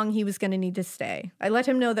know how long he was going to need to stay. I let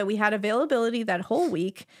him know that we had availability that whole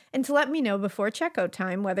week and to let me know before checkout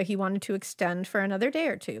time whether he wanted to extend for another day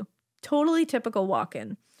or 2. Totally typical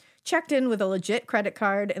walk-in. Checked in with a legit credit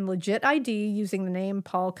card and legit ID using the name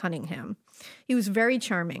Paul Cunningham. He was very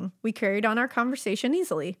charming. We carried on our conversation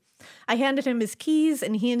easily. I handed him his keys,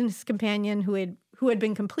 and he and his companion, who had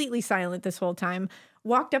been completely silent this whole time,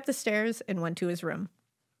 walked up the stairs and went to his room.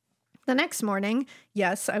 The next morning,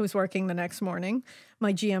 yes, I was working the next morning.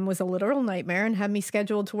 My GM was a literal nightmare and had me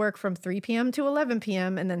scheduled to work from 3 p.m. to 11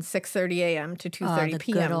 p.m. and then 6:30 a.m. to 2:30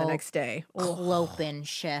 p.m. the next day. Clopin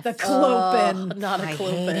shift. The clopin. Not a I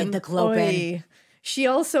clopin. hated the clopin. Oy. She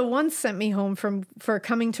also once sent me home for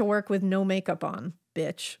coming to work with no makeup on.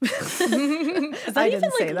 Bitch. I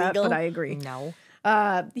didn't say that, but I agree. No.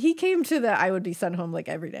 He came to I would be sent home like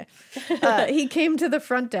every day. He came to the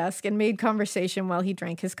front desk and made conversation while he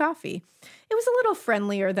drank his coffee. It was a little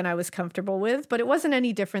friendlier than I was comfortable with, but it wasn't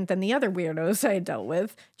any different than the other weirdos I had dealt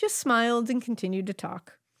with. Just smiled and continued to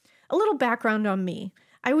talk. A little background on me.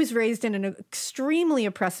 I was raised in an extremely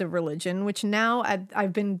oppressive religion, which now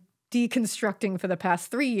I've been deconstructing for the past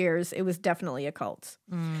 3 years. It was definitely a cult.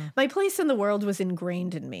 My place in the world was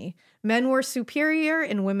ingrained in me. Men were superior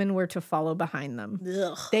and women were to follow behind them.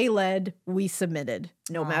 Ugh, They led, we submitted,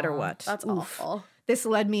 no matter what. that's awful. This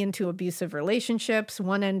led me into abusive relationships,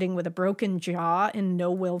 one ending with a broken jaw and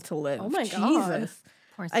no will to live. Oh my God. Jesus.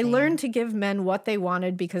 Poor I thing. learned to give men what they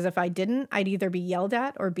wanted because if I didn't, I'd either be yelled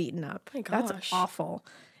at or beaten up. My That's gosh. awful.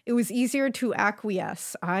 It was easier to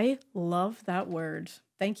acquiesce. I love that word.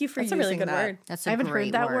 Thank you for That's a using really good that. word. That's a I haven't great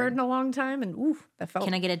heard that word. word in a long time, and ooh, that felt.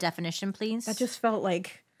 Can I get a definition, please? That just felt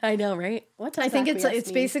like. I know, right? What does I think it's acquiesce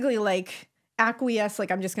mean? basically like acquiesce.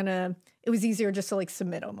 Like I'm just gonna. It was easier just to like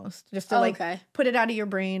submit almost, just to like okay. put it out of your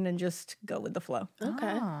brain and just go with the flow.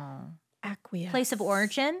 Okay. Oh. Acquiesce. Place of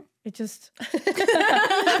origin? It just.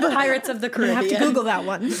 Pirates of the I Caribbean. have to Google that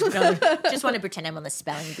one. Just want to pretend I'm on the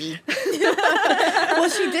spelling bee. Well,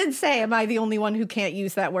 she did say, "Am I the only one who can't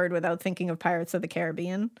use that word without thinking of Pirates of the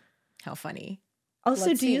Caribbean?" How funny. Also,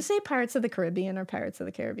 Let's do you see. say Pirates of the Caribbean or Pirates of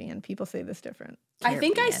the Caribbean? People say this different. I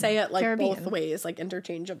think I Caribbean. say it like Caribbean. both ways, like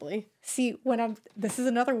interchangeably. See, this is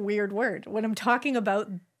another weird word. When I'm talking about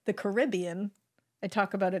the Caribbean, I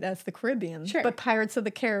talk about it as the Caribbean. Sure. But Pirates of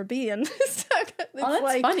the Caribbean, it's that's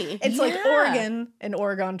like, funny. It's like Yeah. Oregon and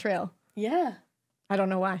Oregon Trail. Yeah. I don't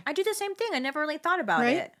know why. I do the same thing. I never really thought about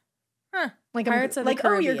Right? it. Huh. Like Pirates I'm, of the like, oh,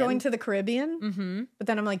 you're Caribbean. going to the Caribbean? Mm-hmm. But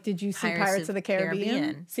then I'm like, did you see Pirates of the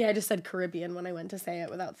Caribbean? See, I just said Caribbean when I went to say it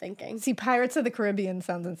without thinking. See, Pirates of the Caribbean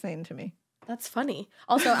sounds insane to me. That's funny.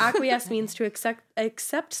 Also, acquiesce means to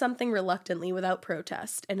accept something reluctantly without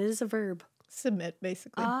protest, and it is a verb. Submit,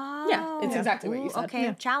 basically. Oh. Yeah, it's exactly what you Ooh, said. Okay,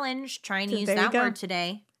 Yeah. challenge. Trying to So use there you that go. word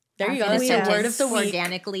today. There you go. In a That's Yeah. the word of the sentence, week.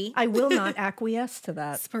 organically. I will not acquiesce to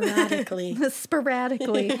that. Sporadically.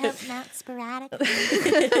 Sporadically. Not sporadic.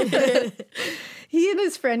 He and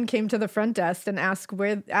his friend came to the front desk and asked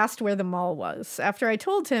where the mall was. After I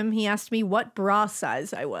told him, he asked me what bra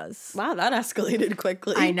size I was. Wow, that escalated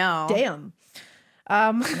quickly. I know. Damn.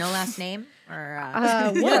 No last name? Or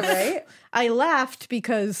What, right? I laughed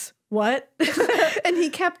because what? And he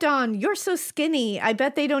kept on, "You're so skinny. I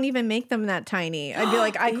bet they don't even make them that tiny." I'd be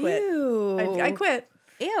like, I quit. Ew. I quit.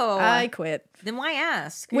 Ew. I quit. Then why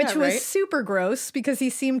ask? Which Yeah, was right? super gross because he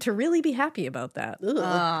seemed to really be happy about that. Ugh.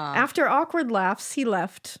 After awkward laughs, he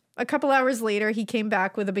left. A couple hours later, he came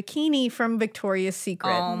back with a bikini from Victoria's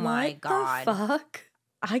Secret. Oh my What God. the fuck?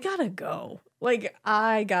 I gotta go. Like,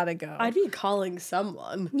 I gotta go. I'd be calling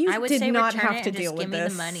someone. You I would did say not return have it to and deal just with give me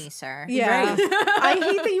this. the money, sir. Yeah. Right. I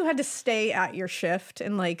hate that you had to stay at your shift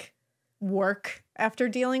and like work after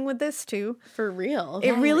dealing with this too. For real.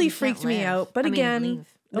 It really You can't freaked me live. out. But I mean, again,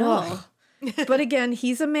 leave. No. ugh. But again,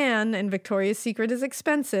 he's a man and Victoria's Secret is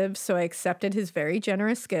expensive, so I accepted his very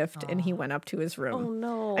generous gift and he went up to his room. Oh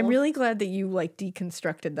no. I'm really glad that you like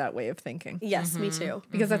deconstructed that way of thinking Yes, me too.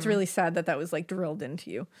 because that's really sad that that was like drilled into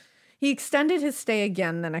you. He extended his stay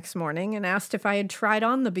again the next morning and asked if I had tried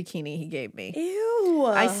on the bikini he gave me. Ew.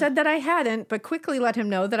 I said that I hadn't, but quickly let him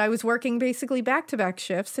know that I was working basically back-to-back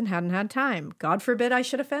shifts and hadn't had time. God forbid I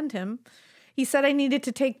should offend him. He said I needed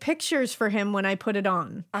to take pictures for him when I put it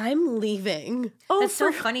on. I'm leaving. Oh, That's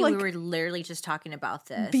so for, funny. like, We were literally just talking about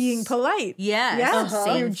this. being polite. Yes. Yes,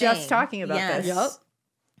 Same we were just thing. talking about Yes. this.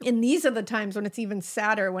 Yep. And these are the times when it's even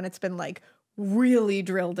sadder, when it's been like really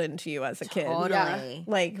drilled into you as a kid. Totally.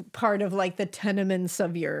 Like part of like the tenements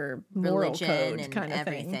of your moral Religion code and kind of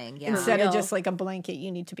everything, thing. yeah. Instead of Real. just like a blanket,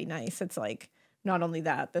 you need to be nice. It's like, not only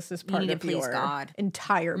that, this is part need to of please your God.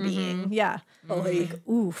 entire being. Yeah. Like,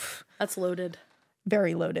 oof. That's loaded.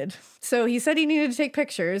 Very loaded. So he said he needed to take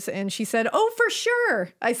pictures, and she said, "Oh, for sure,"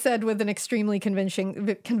 I said with an extremely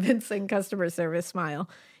convincing customer service smile.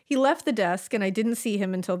 He left the desk, and I didn't see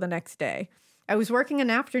him until the next day. I was working an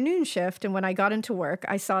afternoon shift, and when I got into work,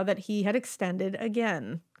 I saw that he had extended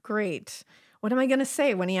again. Great. What am I going to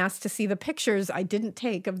say when he asked to see the pictures I didn't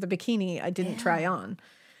take of the bikini I didn't try on?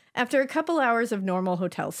 After a couple hours of normal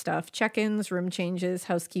hotel stuff, check-ins, room changes,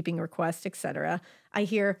 housekeeping requests, etc., I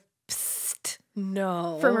hear psst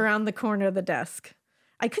No. from around the corner of the desk.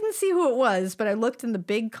 I couldn't see who it was, but I looked in the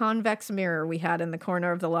big convex mirror we had in the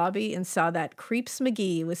corner of the lobby and saw that Creeps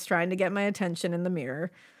McGee was trying to get my attention in the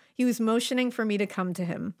mirror. He was motioning for me to come to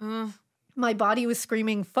him. My body was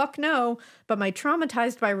screaming, "Fuck no," but my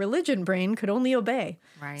traumatized by religion brain could only obey.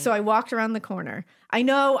 Right. So I walked around the corner. I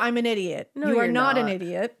know I'm an idiot. No, you are you're not an not.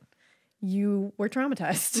 idiot. You were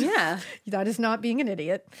traumatized. Yeah. That is not being an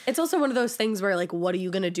idiot. It's also one of those things where, like, what are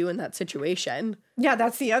you going to do in that situation? Yeah,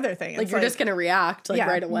 that's the other thing. Like, It's you're just going to react, like,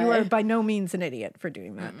 right away. You are by no means an idiot for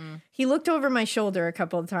doing that. He looked over my shoulder a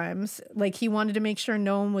couple of times, like he wanted to make sure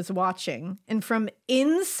no one was watching. And from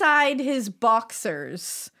inside his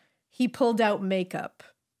boxers, he pulled out makeup.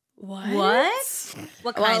 What?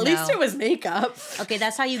 What kind Well, at least though? it was makeup. Okay,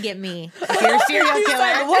 that's how you get me. If you're a serial He's killer.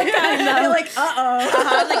 like, what kind though? You're like,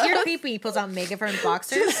 uh-oh. Like, you're creepy. He pulls out makeup from his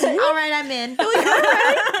boxers. All right, I'm in. What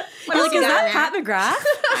Like, else is you got, that man? Pat McGrath?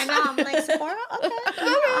 I know. I'm like, Sephora?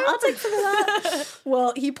 Okay. I'll take some of that.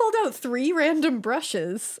 Well, he pulled out 3 random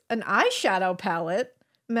brushes, an eyeshadow palette,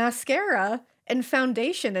 mascara, and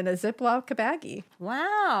foundation in a Ziploc baggie.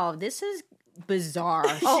 Wow, this is bizarre.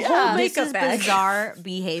 whole This makeup is bag. bizarre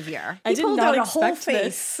behavior. I He did pulled not out a whole expect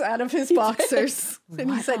this. face out of his boxers.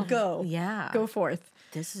 And he said, go. Yeah. Go forth.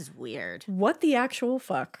 This is weird. What the actual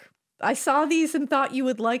fuck? I saw these and thought you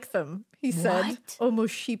would like them, he said, What?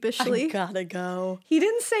 almost I sheepishly. gotta go. He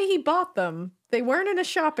didn't say he bought them. They weren't in a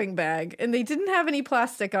shopping bag, and they didn't have any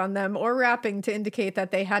plastic on them or wrapping to indicate that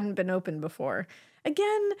they hadn't been opened before.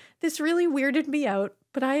 Again, this really weirded me out,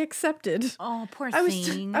 but I accepted. Oh, poor I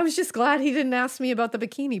thing. was just glad he didn't ask me about the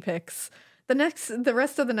bikini pics. The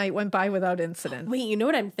rest of the night went by without incident. Wait, you know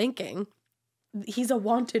what I'm thinking? He's a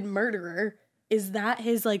wanted murderer. Is that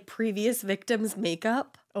his, like, previous victim's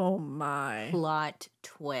makeup? Oh my. Plot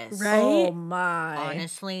twist. Right? Oh my.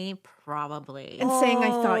 Honestly, probably. And saying I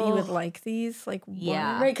thought you would Oh. like these, like what?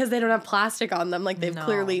 Yeah. Right, because they don't have plastic on them. Like, they've No.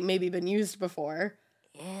 clearly maybe been used before.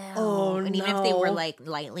 Ew. Oh, and even if they were no. like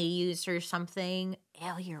lightly used or something,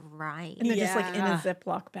 ew, you're right. And they're just like in a Yeah.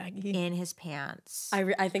 Ziploc baggie. In his pants.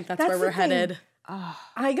 I think that's That's where the we're thing. headed. Oh,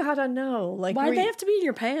 I gotta know. Like, Why'd were they you- have to be in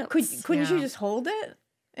your pants? couldn't you Yeah. just hold it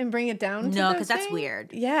and bring it down? To No, the 'cause that's thing?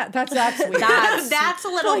 weird. Yeah, that's weird. that's a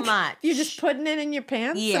little Like, much. You're just putting it in your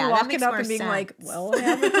pants Yeah, and that walking makes up more and being like, sense. "Well, I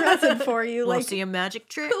have a present for you." Wanna Like, see a magic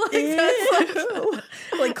trick?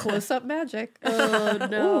 like close up magic. Oh,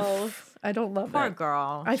 no. Oof, I don't love Poor it.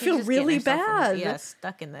 girl. I She's feel just getting really herself bad. Yeah,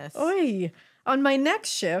 stuck in this. Oy. On my next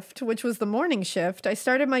shift, which was the morning shift, I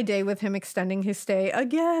started my day with him extending his stay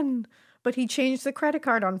again. But he changed the credit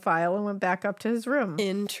card on file and went back up to his room.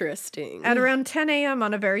 Interesting. At around 10 a.m.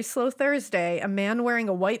 on a very slow Thursday, a man wearing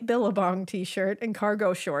a white Billabong t-shirt and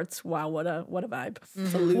cargo shorts, wow, what a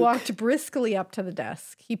vibe, walked briskly up to the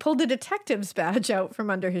desk. He pulled a detective's badge out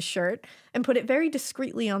from under his shirt and put it very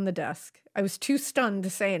discreetly on the desk. I was too stunned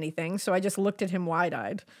to say anything, so I just looked at him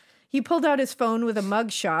wide-eyed. He pulled out his phone with a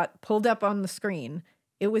mugshot pulled up on the screen.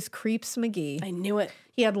 It was Creeps McGee. I knew it.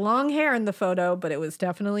 He had long hair in the photo, but it was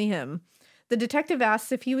definitely him. The detective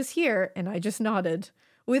asked if he was here, and I just nodded.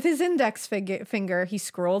 With his index finger, he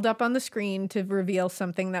scrolled up on the screen to reveal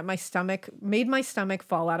something that made my stomach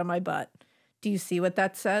fall out of my butt. Do you see what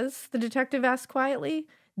that says? The detective asked quietly.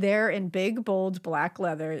 There in big, bold, black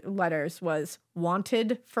letters was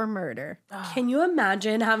 "Wanted for murder." Can you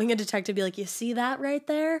imagine having a detective be like, you see that right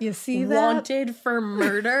there? You see that? Wanted for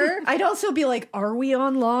murder? I'd also be like, "Are we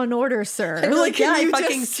on Law and Order, sir?" I'd be like, yeah, I you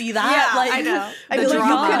fucking just- see that. Yeah, like, I know. I'd be the like, you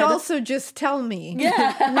drama. could also just tell me.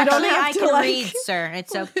 Yeah. We don't Actually, have I to can like. read, sir.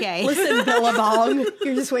 It's okay. Listen, Billabong.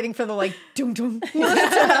 You're just waiting for the like doom doom to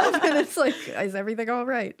happen. It's like, is everything all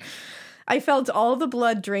right? I felt all the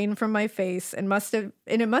blood drain from my face and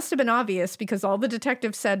it must have been obvious because all the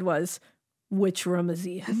detective said was, "Which room is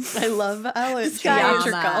he in?" I love how it's guy-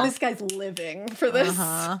 theatrical. This guy's living for this.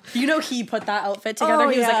 You know, he put that outfit together. Oh,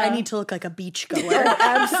 He was like, yeah. I need to look like a beach goer. Oh,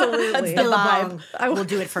 absolutely. Billabong I will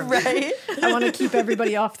do it for me. Right? I want to keep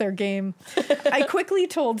everybody off their game. I quickly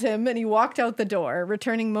told him, and he walked out the door,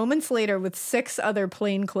 returning moments later with 6 other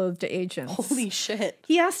plainclothed agents. Holy shit.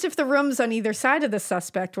 He asked if the rooms on either side of the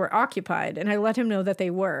suspect were occupied, and I let him know that they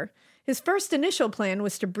were. His first initial plan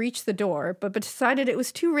was to breach the door, but decided it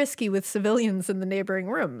was too risky with civilians in the neighboring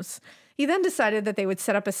rooms. He then decided that they would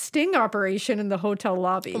set up a sting operation in the hotel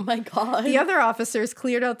lobby. Oh my God. The other officers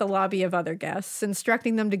cleared out the lobby of other guests,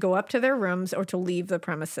 instructing them to go up to their rooms or to leave the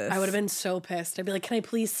premises. I would have been so pissed. I'd be like, can I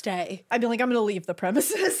please stay? I'd be like, I'm going to leave the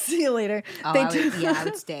premises. See you later. Oh, I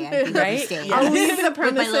would stay. I'd be Right? staying. I'll leave the With my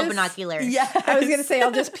premises. little binoculars. Yeah. I was going to say,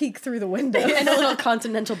 I'll just peek through the window. And a little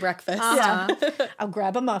continental breakfast. I'll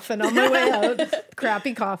grab a muffin on my way out.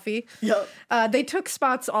 Crappy coffee. Yep. They took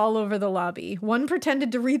spots all over the lobby. One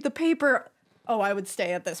pretended to read the paper. Oh, I would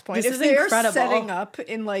stay at this point. This If is they're incredible. setting up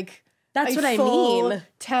in like That's a what I full mean.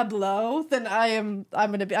 tableau, then I'm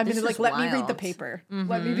gonna This like is let me read the wild. paper.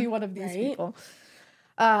 Let me be one of these Right? people.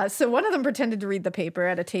 So one of them pretended to read the paper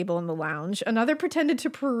at a table in the lounge. Another pretended to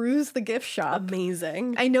peruse the gift shop.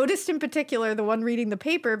 Amazing. I noticed in particular the one reading the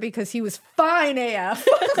paper because he was fine AF.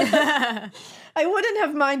 I wouldn't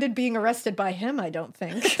have minded being arrested by him, I don't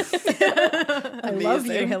think. I love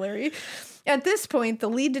you, Amazing. Hillary. At this point, the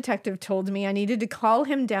lead detective told me I needed to call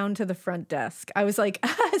him down to the front desk. I was like,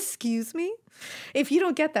 excuse me? If you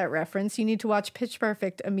don't get that reference, you need to watch Pitch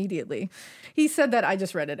Perfect immediately. He said that I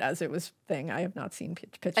just read it as it was thing. I have not seen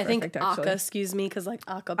Pitch Perfect, I think actually. Aka, excuse me, because like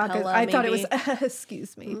acapella. I thought it was maybe.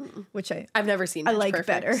 excuse me, which I've never seen I Pitch like Perfect,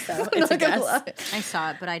 better. So I'm it's a not gonna guess. lie. I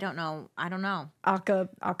saw it, but I don't know.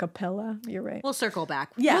 Acapella, you're right. We'll circle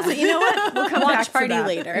back. Yeah. You know what? We'll come Watch back to party that.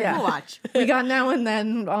 later. Yeah. We'll watch. We got Now and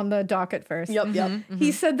Then on the docket first. Yep, yep.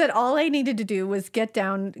 He said that all I needed to do was get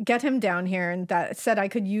him down here, and that said I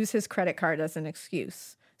could use his credit card as an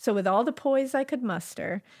excuse. So with all the poise I could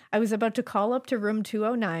muster, I was about to call up to room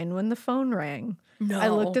 209 when the phone rang. No. I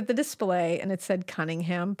looked at the display and it said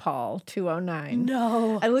Cunningham Paul 209.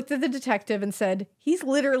 No. I looked at the detective and said, "He's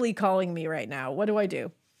literally calling me right now. What do I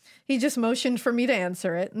do?" He just motioned for me to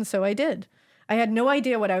answer it, and so I did. I had no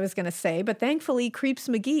idea what I was going to say, but thankfully Creeps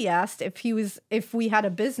McGee asked if we had a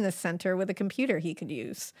business center with a computer he could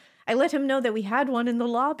use. I let him know that we had one in the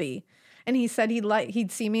lobby, and he said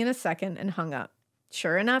he'd see me in a second and hung up.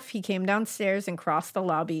 Sure enough, he came downstairs and crossed the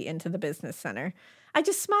lobby into the business center. I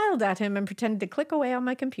just smiled at him and pretended to click away on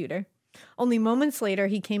my computer. Only moments later,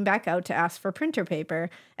 he came back out to ask for printer paper,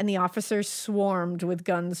 and the officers swarmed with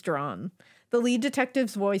guns drawn. The lead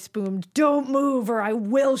detective's voice boomed, "Don't move or I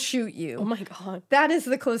will shoot you." Oh my God. That is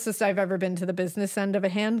the closest I've ever been to the business end of a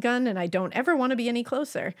handgun, and I don't ever want to be any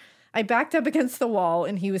closer. I backed up against the wall,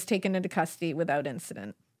 and he was taken into custody without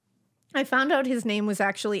incident. I found out his name was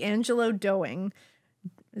actually Angelo Doing.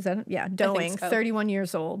 Is that it? Yeah, Doing, so. 31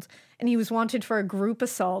 years old. And he was wanted for a group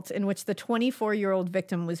assault in which the 24-year-old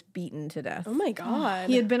victim was beaten to death. Oh my God.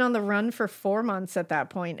 He had been on the run for 4 months at that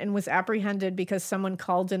point and was apprehended because someone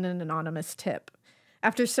called in an anonymous tip.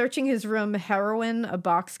 After searching his room, heroin, a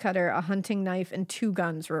box cutter, a hunting knife, and 2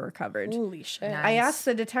 guns were recovered. Holy shit. Nice. I asked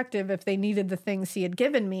the detective if they needed the things he had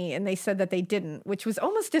given me, and they said that they didn't, which was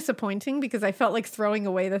almost disappointing because I felt like throwing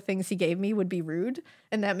away the things he gave me would be rude,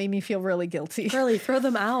 and that made me feel really guilty. Really, throw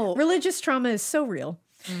them out. Religious trauma is so real.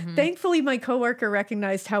 Thankfully, my coworker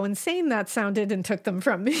recognized how insane that sounded and took them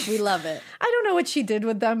from me. We love it. I don't know what she did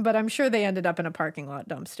with them, but I'm sure they ended up in a parking lot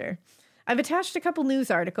dumpster. I've attached a couple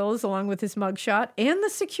news articles along with his mugshot and the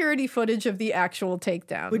security footage of the actual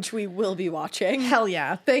takedown. Which we will be watching. Hell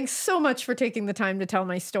yeah. Thanks so much for taking the time to tell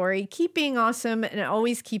my story. Keep being awesome and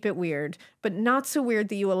always keep it weird, but not so weird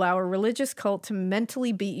that you allow a religious cult to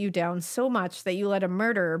mentally beat you down so much that you let a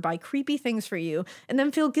murderer buy creepy things for you and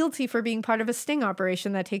then feel guilty for being part of a sting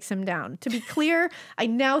operation that takes him down. To be clear, I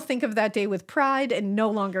now think of that day with pride and no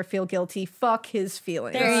longer feel guilty. Fuck his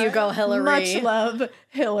feelings. There you go, Hillary. Much love,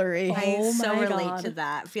 Hillary. I Oh so my relate God. to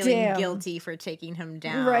that. Feeling Damn. guilty for taking him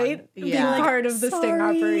down. Right? Yeah. Being part of the sting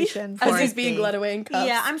sorry. operation. As Poor he's being thing. led away in cuffs.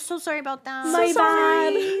 Yeah, I'm so sorry about that. My So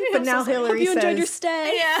bad. sorry. But now Hillary Hope you enjoyed your says,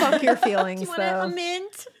 stay. fuck your feelings, Do you want a though.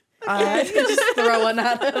 mint? Just throw one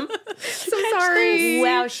at him. So sorry.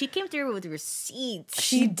 Wow, she came through with receipts.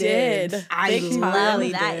 She did. I Big time. love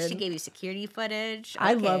really that. did. She gave you security footage.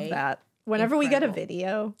 I love Okay. that. Whenever we get a Incredible.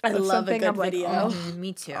 video I of love a something, good I'm like, video. oh, Mhm,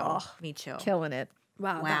 me too. Me too. killing it.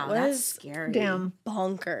 Wow, Wow, that that's was scary. Damn,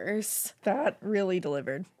 bonkers. that really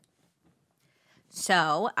delivered.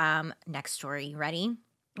 So, next story. You ready?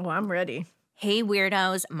 Oh, I'm ready. Hey,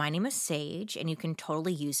 weirdos. My name is Sage, and you can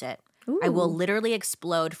totally use it. I will Ooh. literally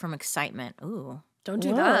explode from excitement. Ooh. Don't do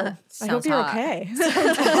Whoa. that. I hope Sounds you're hot. okay.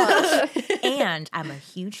 And I'm a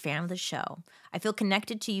huge fan of the show. I feel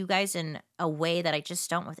connected to you guys in a way that I just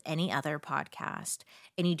don't with any other podcast.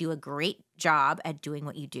 And you do a great job at doing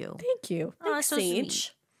what you do. Thank you. Oh, that's so Sage.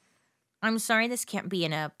 sweet. I'm sorry this can't be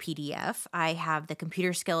in a PDF. I have the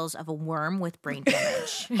computer skills of a worm with brain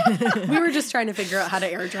damage. We were just trying to figure out how to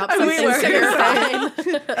airdrop We something were to your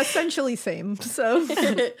phone. essentially same. So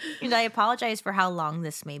And I apologize for how long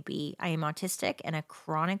this may be. I am autistic and a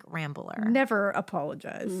chronic rambler. never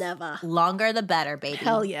apologize. Never. Longer the better, baby.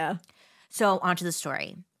 Hell yeah. So, on to the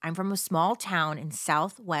story. I'm from a small town in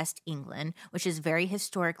southwest England, which is very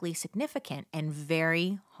historically significant and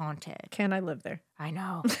very haunted. Can I live there? I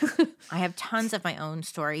know. I have tons of my own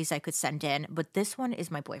stories I could send in, but this one is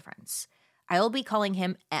my boyfriend's. I will be calling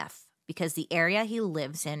him F because the area he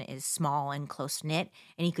lives in is small and close-knit,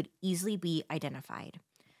 and he could easily be identified.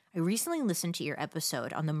 I recently listened to your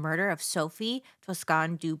episode on the murder of Sophie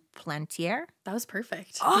Toscan du Plantier. That was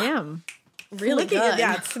perfect. Damn. Really Look at good. you.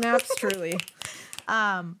 Yeah, it snaps truly.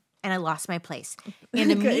 And I lost my place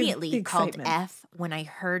and immediately The called excitement. F when I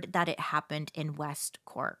heard that it happened in West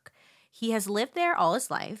Cork. He has lived there all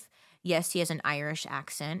his life. Yes, he has an Irish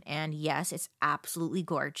accent, and yes, it's absolutely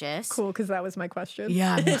gorgeous. Cool, because that was my question.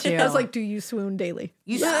 Yeah, me too. I was like, do you swoon daily?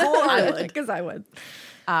 You I scored. would, because I would.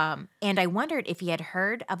 And I wondered if he had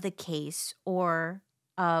heard of the case or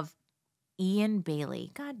of Ian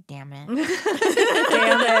Bailey. God damn it.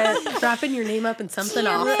 Damn it. Wrapping your name up in something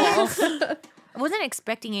awful. I wasn't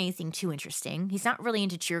expecting anything too interesting. He's not really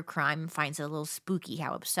into true crime and finds it a little spooky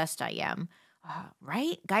how obsessed I am.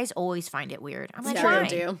 Right? Guys always find it weird. I'm like, Sure why?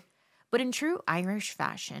 do. But in true Irish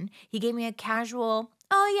fashion, he gave me a casual,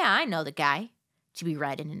 oh yeah, I know the guy, to be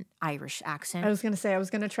read in an Irish accent. I was going to say, I was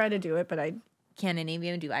going to try to do it, but I Can any of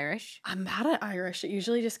you do Irish? I'm bad at Irish. It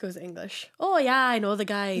usually just goes English. Oh, yeah, I know the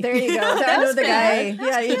guy. There you go. I know the guy. good.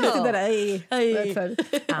 Yeah, you just cool. did that. Aye.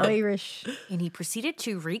 That's Irish. And he proceeded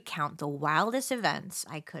to recount the wildest events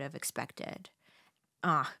I could have expected.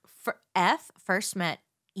 F first met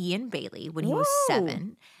Ian Bailey when he was Whoa.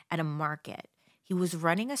 7 at a market. He was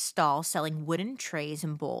running a stall selling wooden trays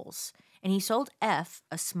and bowls, and he sold F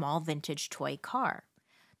a small vintage toy car.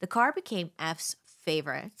 The car became F's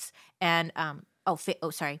favorites, and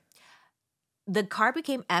the car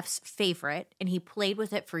became F's favorite, and he played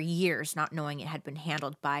with it for years, not knowing it had been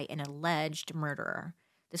handled by an alleged murderer.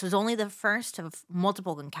 This was only the first of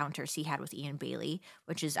multiple encounters he had with Ian Bailey,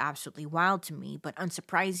 which is absolutely wild to me, but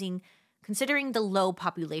unsurprising considering the low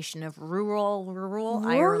population of rural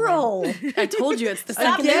Ireland. I told you it's the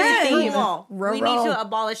Stop second saying theme. rural. We need Rural. to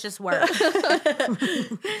abolish this word.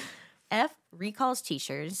 F recalls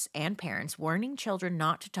teachers and parents warning children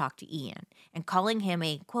not to talk to Ian and calling him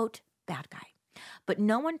a, quote, bad guy. But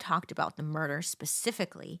no one talked about the murder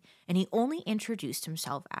specifically, and he only introduced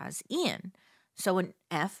himself as Ian. So when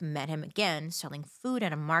F met him again selling food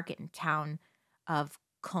at a market in town of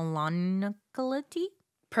Clonacality.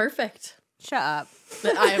 Perfect. Shut up.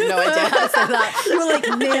 I have no idea how to say that. You were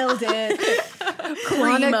like, nailed it.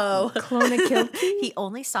 Primo. Clonakilty? He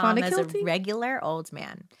only saw him as a Clonakilty? regular old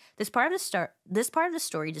man. This part of the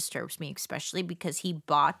story disturbs me, especially because he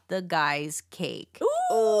bought the guy's cake.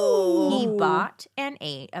 He bought and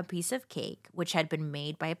ate a piece of cake which had been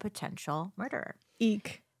made by a potential murderer.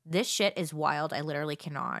 Eek. This shit is wild. I literally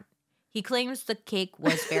cannot. He claims the cake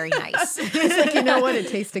was very nice. It's like, you know what? It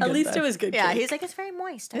tasted good. At least though. it was good. Yeah, cake. he's like, it's very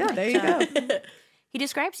moist. I Yeah, like there you that." go. He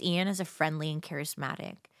describes Ian as a friendly and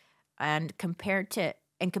charismatic and compared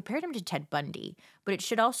him to Ted Bundy, but it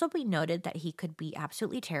should also be noted that he could be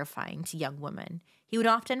absolutely terrifying to young women. He would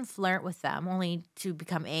often flirt with them only to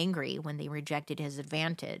become angry when they rejected his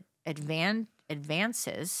advances,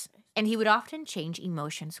 and he would often change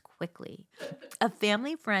emotions quickly. A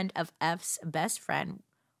family friend of F's best friend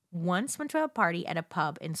once went to a party at a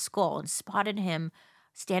pub in Skull and spotted him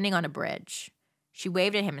standing on a bridge. She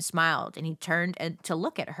waved at him and smiled, and he turned to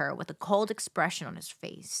look at her with a cold expression on his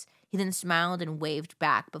face. He then smiled and waved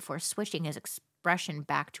back before switching his expression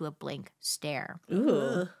back to a blank stare.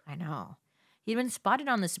 Ooh. I know. He'd been spotted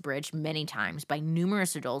on this bridge many times by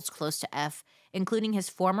numerous adults close to F, including his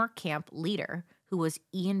former camp leader, who was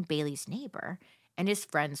Ian Bailey's neighbor, and his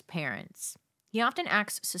friend's parents. He often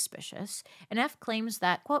acts suspicious, and F claims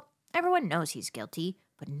that, quote, everyone knows he's guilty,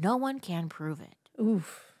 but no one can prove it.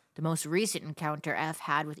 Oof. The most recent encounter F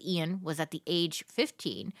had with Ian was at the age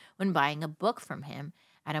 15 when buying a book from him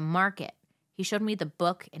at a market. He showed me the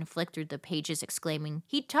book and flicked through the pages exclaiming,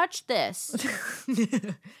 "He touched this."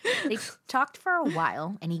 They talked for a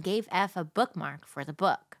while and he gave F a bookmark for the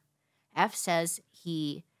book. F says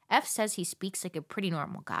he speaks like a pretty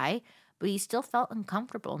normal guy, but he still felt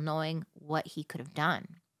uncomfortable knowing what he could have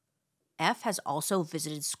done. F has also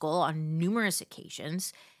visited school on numerous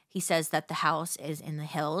occasions. He says that the house is in the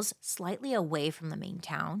hills, slightly away from the main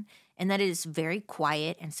town, and that it is very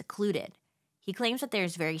quiet and secluded. He claims that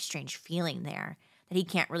there's very strange feeling there that he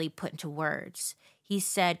can't really put into words. He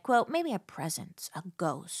said, quote, maybe a presence, a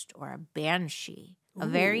ghost, or a banshee, a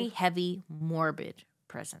very heavy, morbid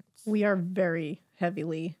presence. We are very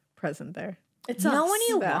heavily present there. It's You know us. when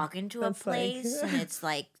you Yeah, walk into a that's like- place and it's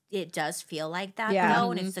like, it does feel like that, Yeah.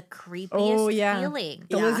 though, and it's the creepiest Oh, yeah. feeling.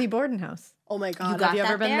 The Yeah. Lizzie Borden house. Oh my God. got Have you that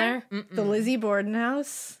ever been there? there? The Lizzie Borden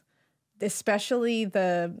house, especially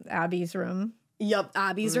the Abby's room. Yup,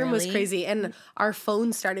 Abby's room was Really? crazy. And our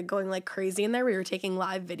phone started going like crazy in there. We were taking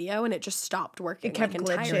live video and it just stopped working. It kept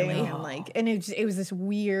like, glitching entirely. and it was this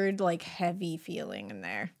weird, like, heavy feeling in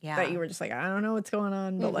there. Yeah. That you were just like, I don't know what's going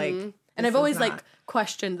on, but like. And this I've always is like not.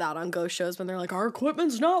 questioned that on ghost shows when they're like, our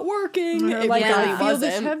equipment's not working. Or, It like, really I feel this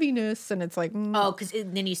wasn't. heaviness, and it's like, Oh, because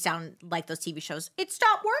then you sound like those TV shows. It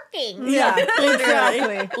stopped working. yeah, Literally.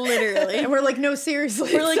 exactly. Literally. And we're like, no,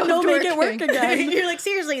 seriously, We're like, it's no, not make it work working. again. You're like,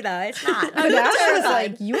 seriously, though, it's not. But Ash was terrified.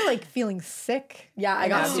 like, you were like feeling sick. Yeah, I in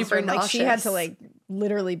got Abby's super room. Like she had nauseous. to like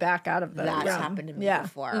literally back out of the That's room. happened to me Yeah.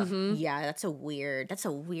 before. Yeah, that's a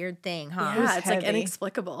weird thing, huh? Yeah, it's like heavy.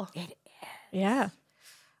 inexplicable. Yeah.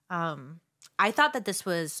 I thought that this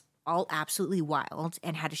was all absolutely wild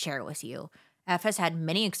and had to share it with you. F has had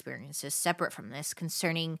many experiences separate from this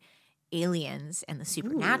concerning aliens and the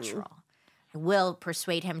supernatural. I will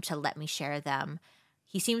persuade him to let me share them.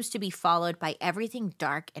 He seems to be followed by everything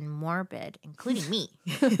dark and morbid, including me,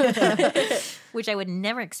 which I would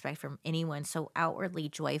never expect from anyone so outwardly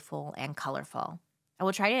joyful and colorful. I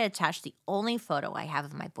will try to attach the only photo I have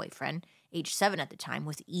of my boyfriend, age 7 at the time,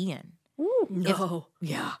 with Ian. No.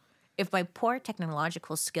 If my poor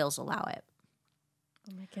technological skills allow it.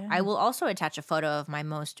 Oh my God. I will also attach a photo of my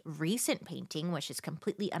most recent painting, which is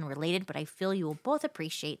completely unrelated, but I feel you will both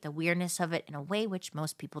appreciate the weirdness of it in a way which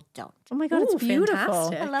most people don't. Oh my God, it's Ooh, beautiful.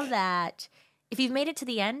 fantastic. I love that. If you've made it to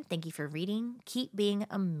the end, thank you for reading. Keep being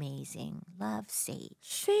amazing. Love, Sage.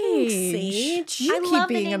 Sage. Sage. You I keep love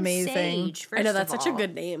the being name amazing. Sage, I know first that's of such a all.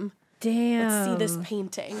 good name. Damn. Let's see this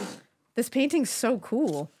painting. This painting's so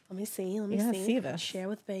cool. Let me see. Let me Yeah, see. see this. Share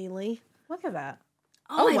with Bailey. Look at that.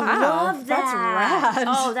 Oh, I wow. love that. That's rad.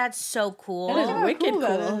 Oh, that's so cool. That is Look how wicked cool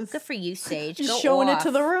that cool. is. Good for you, Sage. Just Go showing off. it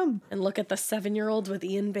to the room. And look at the 7-year-old with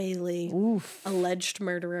Ian Bailey, Oof. alleged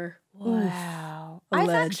murderer. Wow. I've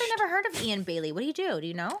Alleged. actually never heard of Ian Bailey. What do you do? Do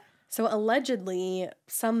you know? So allegedly,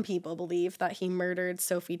 some people believe that he murdered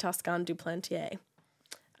Sophie Toscan Duplantier.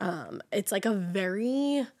 It's like a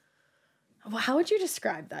very... Well, how would you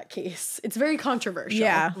describe that case? It's very controversial.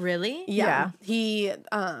 Yeah. Really? Yeah. He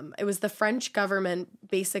it was the French government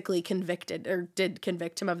basically convicted or did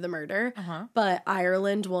convict him of the murder, but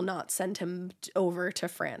Ireland will not send him over to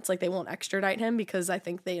France. Like they won't extradite him because I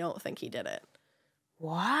think they don't think he did it.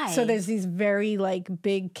 Why? So there's these very like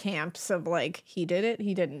big camps of like he did it,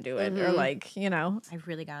 he didn't do it, or like, you know. I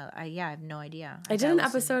really got. I have no idea. I did an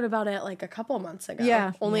episode about it like a couple months ago.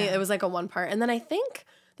 Yeah. Only it was like a one part. And then I think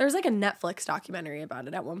there was like a Netflix documentary about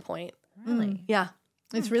it at one point. Really. Yeah.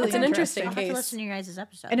 It's really It's an interesting I'll have to case. listen to your guys'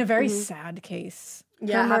 episode. and a very sad case.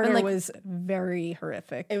 Yeah, Her it happened, murder like- was very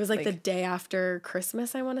horrific. It was like the day after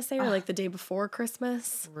Christmas, I want to say, or like the day before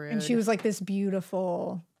Christmas. Rude. and she was like this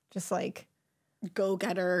beautiful, just like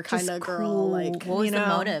Go-getter kind Just of girl. cool. Like What was you the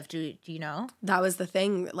know. motive? Do you know? that was the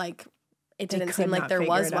thing. Like it They didn't could seem like not there figure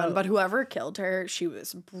was it one, out. but whoever killed her, she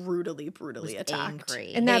was brutally attacked.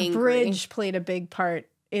 angry. and that Angry. bridge played a big part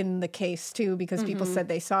in the case too because people Mm-hmm. said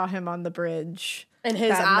they saw him on the bridge And his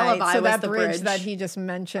that alibi night. So was that the bridge bridge. that he just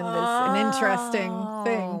mentioned is an interesting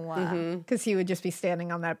thing. Wow. Because he would just be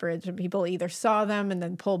standing on that bridge and people either saw them and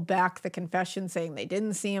then pulled back the confession saying they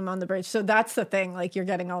didn't see him on the bridge. So that's the thing. Like you're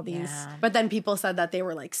getting all these. Yeah. But then people said that they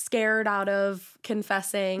were like scared out of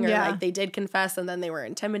confessing or Yeah. like they did confess and then they were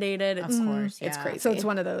intimidated. Of course, It's yeah. crazy. So it's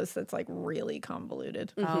one of those that's like really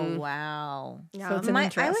convoluted. Oh wow. Yeah. So it's an I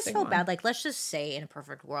always interesting feel one. bad. Like, let's just say in a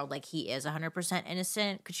perfect world, like he is 100%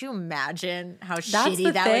 innocent. Could you imagine how That's shitty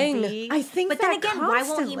the that thing. would be? I think but then that again, why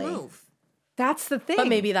won't he constantly. move? That's the thing. But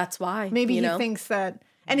maybe that's why. Maybe you he know? thinks that,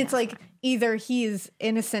 and it's like either he is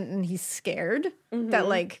innocent and he's scared that,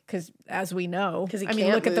 like, because as we know, 'Cause he I mean,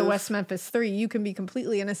 can't look at the move. West Memphis 3. You can be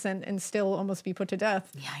completely innocent and still almost be put to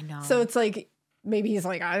death. Yeah, I know. So it's like maybe he's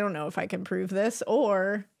like, I don't know if I can prove this,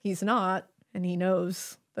 or he's not, and he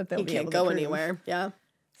knows that they'll he be can't able go to prove. anywhere. Yeah.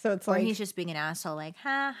 So it's or like he's just being an asshole, like,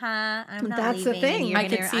 ha ha, I'm not That's the leaving. thing. And you're I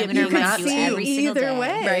could gonna, see I'm it gonna being arrest that you too. every single Either day.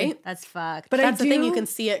 way. Right? That's fucked. But That's I the thing. You do- can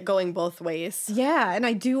see it going both ways. Yeah, and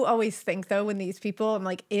I do always think though when these people, I'm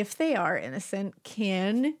like, if they are innocent,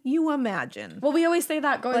 can you imagine? Well, we always say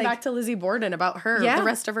that going Like- back to Lizzie Borden about her. Yeah. The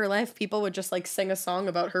rest of her life, people would just like sing a song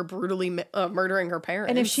about her brutally murdering her parents.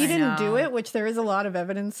 And if she I didn't do know. it, which there is a lot of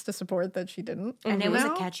evidence to support that she didn't, and it was a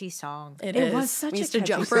know? catchy song. It It was is. such we a used to catchy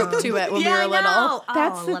jump rope song. to it when Yeah, we were I little. know. Oh,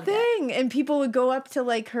 That's I the loved it. thing. And people would go up to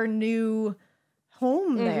like her new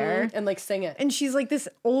home there. And like sing it. And she's like this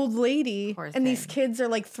old lady, Poor and these thing. kids are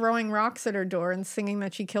like throwing rocks at her door and singing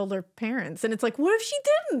that she killed her parents. And it's like, what if she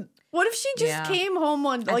didn't? What if she just Yeah. came home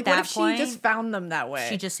one? Like, what that if she point, just found them that way?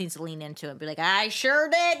 She just needs to lean into it and be like, I sure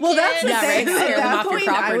did. well, that's the kid." Yeah, right. thing. Scare At them that off your point,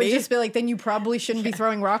 I would property. just be like, then you probably shouldn't be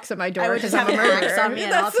throwing rocks at my door I would because just have I'm a an axe murderer. on me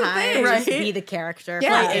at all That's the times. thing. Just Right? be the character.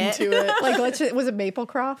 Yeah. Play it. Into it. Like, was it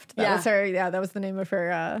Maplecroft? That Yeah. was her. Yeah, that was the name of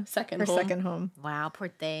her Second her home. second home. Wow, poor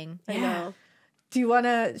thing. I know. Do you want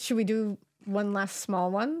to? Should we do one last small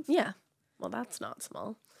one? Yeah. Well, that's not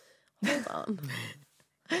small. Hold on.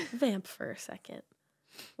 Vamp for a second.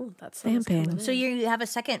 Oh, that's Vamping. So you have a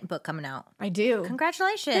second book coming out. I do.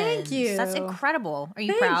 Congratulations. Thank you. That's incredible. Are you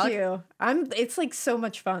Thank proud? you. It's like so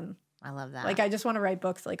much fun. I love that. Like I just want to write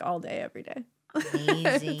books like all day, every day.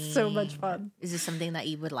 Amazing. It's so much fun. Is this something that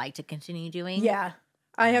you would like to continue doing? Yeah.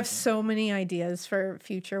 I have so many ideas for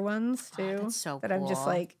future ones too. that's so that I'm just cool.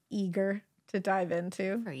 like eager to dive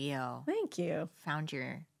into. For you. Thank you. Found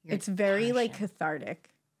your It's very like passion. cathartic.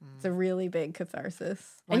 It's a really big catharsis.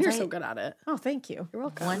 And Once you're I- so good at it. Oh, thank you. You're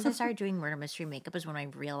welcome. Once I started doing murder mystery makeup is when I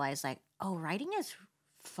realized like, oh, writing is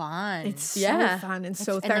fun. It's Yeah. so fun and It's-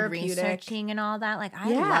 so and the therapeutic. researching and all that. Like I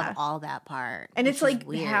Yeah. love all that part. And which it's is like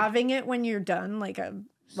weird. having it when you're done, like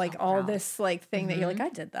all proud. this like thing that you're like, I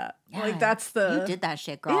did that. Yeah. Like that's the You did that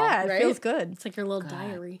shit, girl. Yeah, it Right? feels good. It's like your little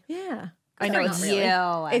diary. Yeah. I I know know it's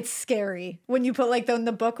you. It's scary when you put like when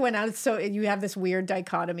the book went out. It's so you have this weird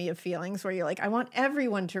dichotomy of feelings where you're like, I want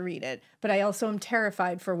everyone to read it, but I also am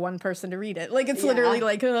terrified for one person to read it. Like it's literally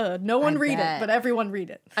like, no one read bet. it, but everyone read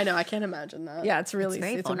it. I know. I can't imagine that. Yeah, it's really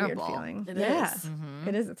very it's a weird vulnerable. feeling. It yeah, is.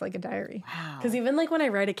 it is. It's like a diary. Wow. Because even like when I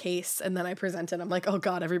write a case and then I present it, I'm like, oh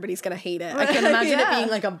God, everybody's going to hate it. I can't imagine Yeah. it being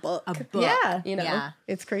like a book. A book. Yeah, You know? Yeah.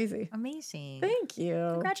 it's crazy. Amazing. Thank you.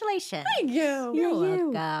 Congratulations. Thank you. You're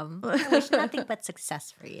welcome. I wish nothing but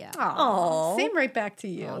success for you. Aw, same right back to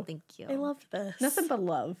you. Oh, thank you. I love this. Nothing but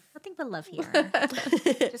love. Nothing but love here.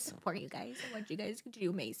 Just support you guys. I want you guys to do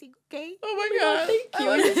amazing, okay? Oh my God. Thank you.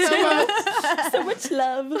 love you so much. So much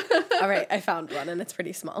love. All right. I found one and it's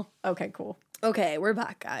pretty small. Okay, cool. Okay, we're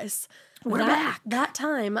back, guys. We're back. That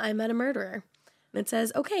time I met a murderer. And it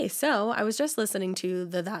says, okay, so I was just listening to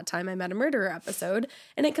the That Time I Met a Murderer episode,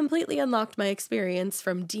 and it completely unlocked my experience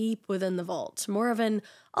from deep within the vault. More of an,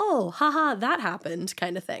 oh, haha, that happened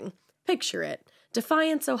kind of thing. Picture it.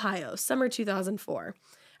 Defiance, Ohio, summer 2004.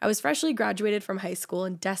 I was freshly graduated from high school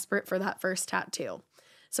and desperate for that first tattoo.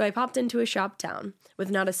 So I popped into a shop town with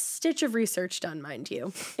not a stitch of research done, mind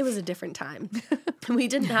you. It was a different time. We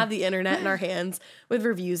didn't have the internet in our hands with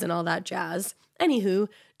reviews and all that jazz. Anywho,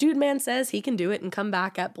 dude man says he can do it and come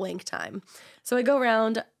back at blank time. So I go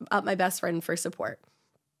round up my best friend for support.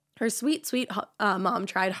 Her sweet, sweet mom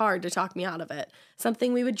tried hard to talk me out of it,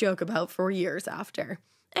 something we would joke about for years after.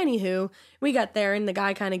 Anywho, we got there and the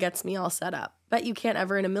guy kind of gets me all set up. Bet you can't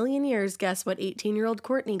ever in a million years guess what 18-year-old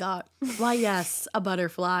Courtney got. Why, yes, a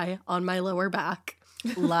butterfly on my lower back.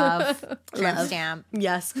 Love. Tramp stamp.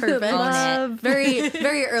 Yes, perfect. Own it. Very,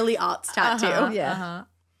 very early aughts tattoo. Yeah.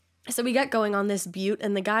 So we get going on this butte,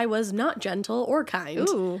 and the guy was not gentle or kind.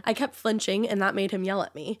 Ooh. I kept flinching, and that made him yell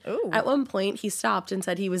at me. Ooh. At one point, he stopped and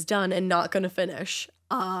said he was done and not going to finish.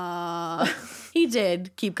 He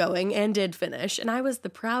did keep going and did finish, and I was the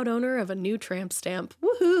proud owner of a new tramp stamp.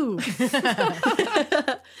 Woohoo!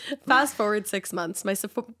 Fast forward 6 months,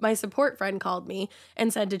 my support friend called me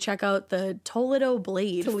and said to check out the Toledo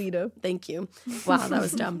Blade. Toledo. Thank you. Wow, that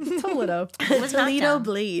was dumb. Toledo. was not Toledo dumb.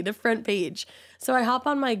 Blade, front page. So I hop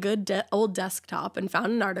on my good old desktop and found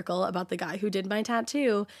an article about the guy who did my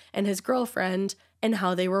tattoo and his girlfriend and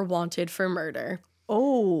how they were wanted for murder.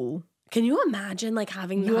 Oh, Can you imagine like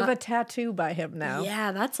having you that? have a tattoo by him now.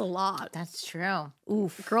 Yeah, that's a lot. That's true.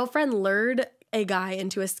 Oof. Girlfriend lured a guy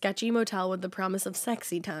into a sketchy motel with the promise of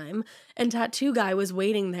sexy time, and tattoo guy was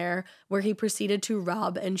waiting there where he proceeded to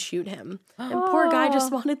rob and shoot him. And poor guy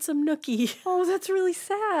just wanted some nookie. Oh, that's really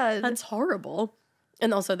sad. That's horrible.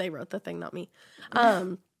 And also they wrote the thing, not me.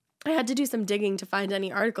 I had to do some digging to find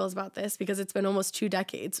any articles about this because it's been almost 2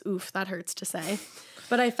 decades. Oof, that hurts to say.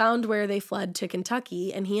 But I found where they fled to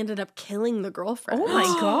Kentucky and he ended up killing the girlfriend. Oh my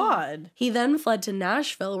God. He then fled to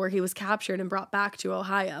Nashville where he was captured and brought back to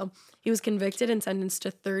Ohio. He was convicted and sentenced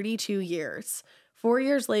to 32 years. 4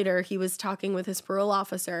 years later, he was talking with his parole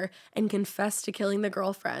officer and confessed to killing the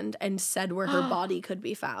girlfriend and said where her body could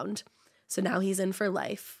be found. So now he's in for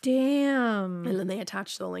life. Damn. And then they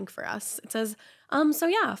attached the link for us. It says, so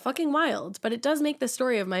yeah, fucking wild. But it does make the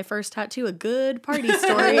story of my first tattoo a good party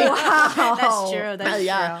story. Wow. That's true. That's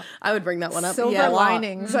Yeah, I would bring that one up. Silver Yeah,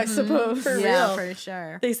 linings, I suppose. For yeah, real. for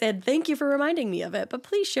sure. They said, "Thank you for reminding me of it, but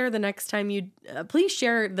please share the next time you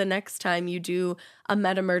do a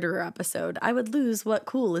meta murderer episode. I would lose what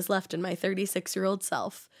cool is left in my 36-year-old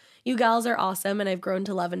self. You gals are awesome, and I've grown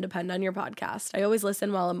to love and depend on your podcast. I always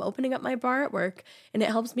listen while I'm opening up my bar at work, and it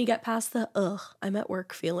helps me get past the I'm at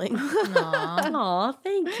work feeling." Aw,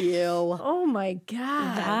 thank you. Oh my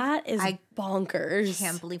God. That is bonkers.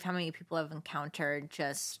 Can't believe how many people have encountered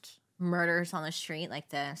just murders on the street like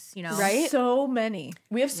this, you know? Right? So many.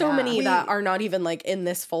 We have so Yeah. many that are not even like in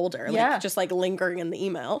this folder, like Yeah. just like lingering in the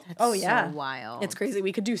email. That's Oh, yeah. so wild. It's crazy.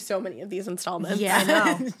 We could do so many of these installments. Yeah, I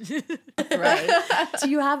know. Right. Do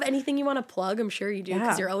you have anything you want to plug? I'm sure you do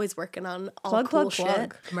because Yeah. you're always working on all Plug, cool plug, shit.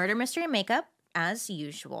 plug. Murder, mystery, and makeup, as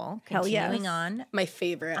usual. Hell yes. Continuing on. My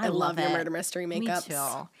favorite. I I love love your it. murder mystery makeups. Me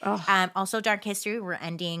too. Oh. Also, Dark History. We're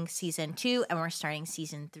ending season 2 and we're starting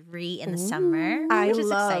season 3 in the summer, I which is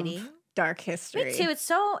love exciting. Dark History. Me too. It's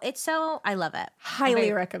so. I love it. Highly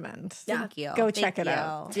Very- recommend. Thank you. Go Thank check it you.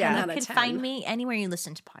 out. 10 Yeah. out You of can 10. find me anywhere you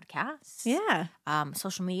listen to podcasts. Yeah.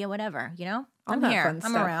 Social media, whatever. You know, All I'm that here. fun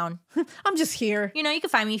I'm stuff. around. I'm just here. You know, you can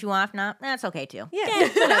find me if you want. If not, that's okay too. Yeah.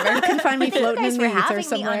 Whatever. You can find me floating Thanks in for the ether having me on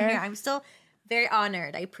somewhere. here. I'm still very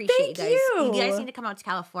honored. I appreciate Thank you guys. you. You guys need to come out to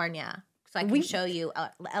California so I can show you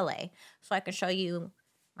LA. So I can show you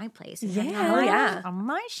my place. and have you Yeah. on- Yeah. on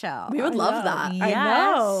my show. We would love that. I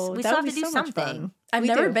know. We That still would have to be do so much something. fun. I've We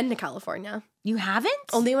never do. been to California. You haven't?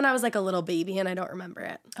 Only when I was like a little baby and I don't remember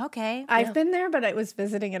it. Okay. I've been there, but I was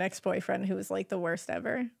visiting an ex-boyfriend who was like the worst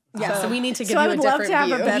ever. Yeah, so we need to give I you a would love different to have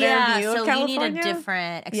view. a better yeah, view so of you need a California.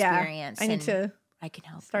 different experience. Yeah, I need and to I can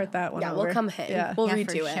help start you. that one Yeah, over. we'll come hang. Yeah. We'll Yeah,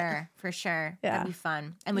 redo for it. sure. For sure. Yeah. That'd be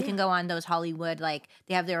fun. And we can go on those Hollywood, like,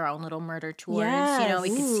 they have their own little murder tours. You know, we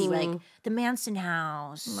Yes. can see, like, Ooh. the Manson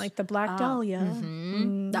house. Like the Black Dahlia.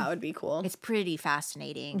 Mhm. That would be cool. It's pretty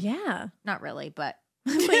fascinating. Yeah. Not really, but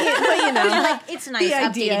but you know. like, it's a nice The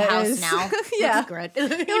idea updated house is- now. Yeah. Looks good. You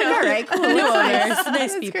You're know? like, all right, cool. New That's owners, nice.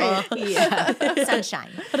 nice That's people. great. Yeah. Sunshine.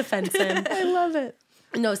 Put a fence in. I love it.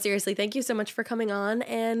 No, seriously, thank you so much for coming on.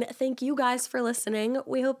 And thank you guys for listening.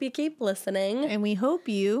 We hope you keep listening. And we hope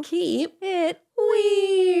you Keep it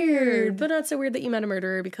weird. But not so weird that you met a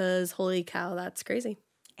murderer because holy cow, that's crazy.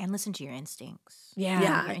 And listen to your instincts.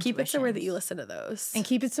 Yeah, your keep it so weird that intuitions. you listen to those. And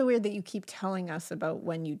keep it so weird that you keep telling us about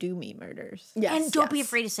when you do meet murders. Yes, And don't be yes.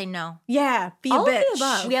 afraid to say no. Yeah. Be All a of the bitch.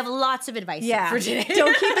 above. We have lots of advice Yeah. for today.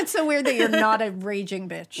 Don't keep it so weird that you're not a raging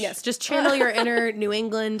bitch. Yes, just channel your inner New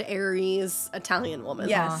England, Aries, Italian woman.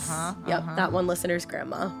 Yes. Yep, that one listener's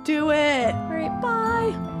grandma. Do it. All right,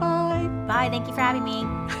 bye. Bye. Bye. Thank you for having me.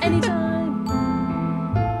 Anytime.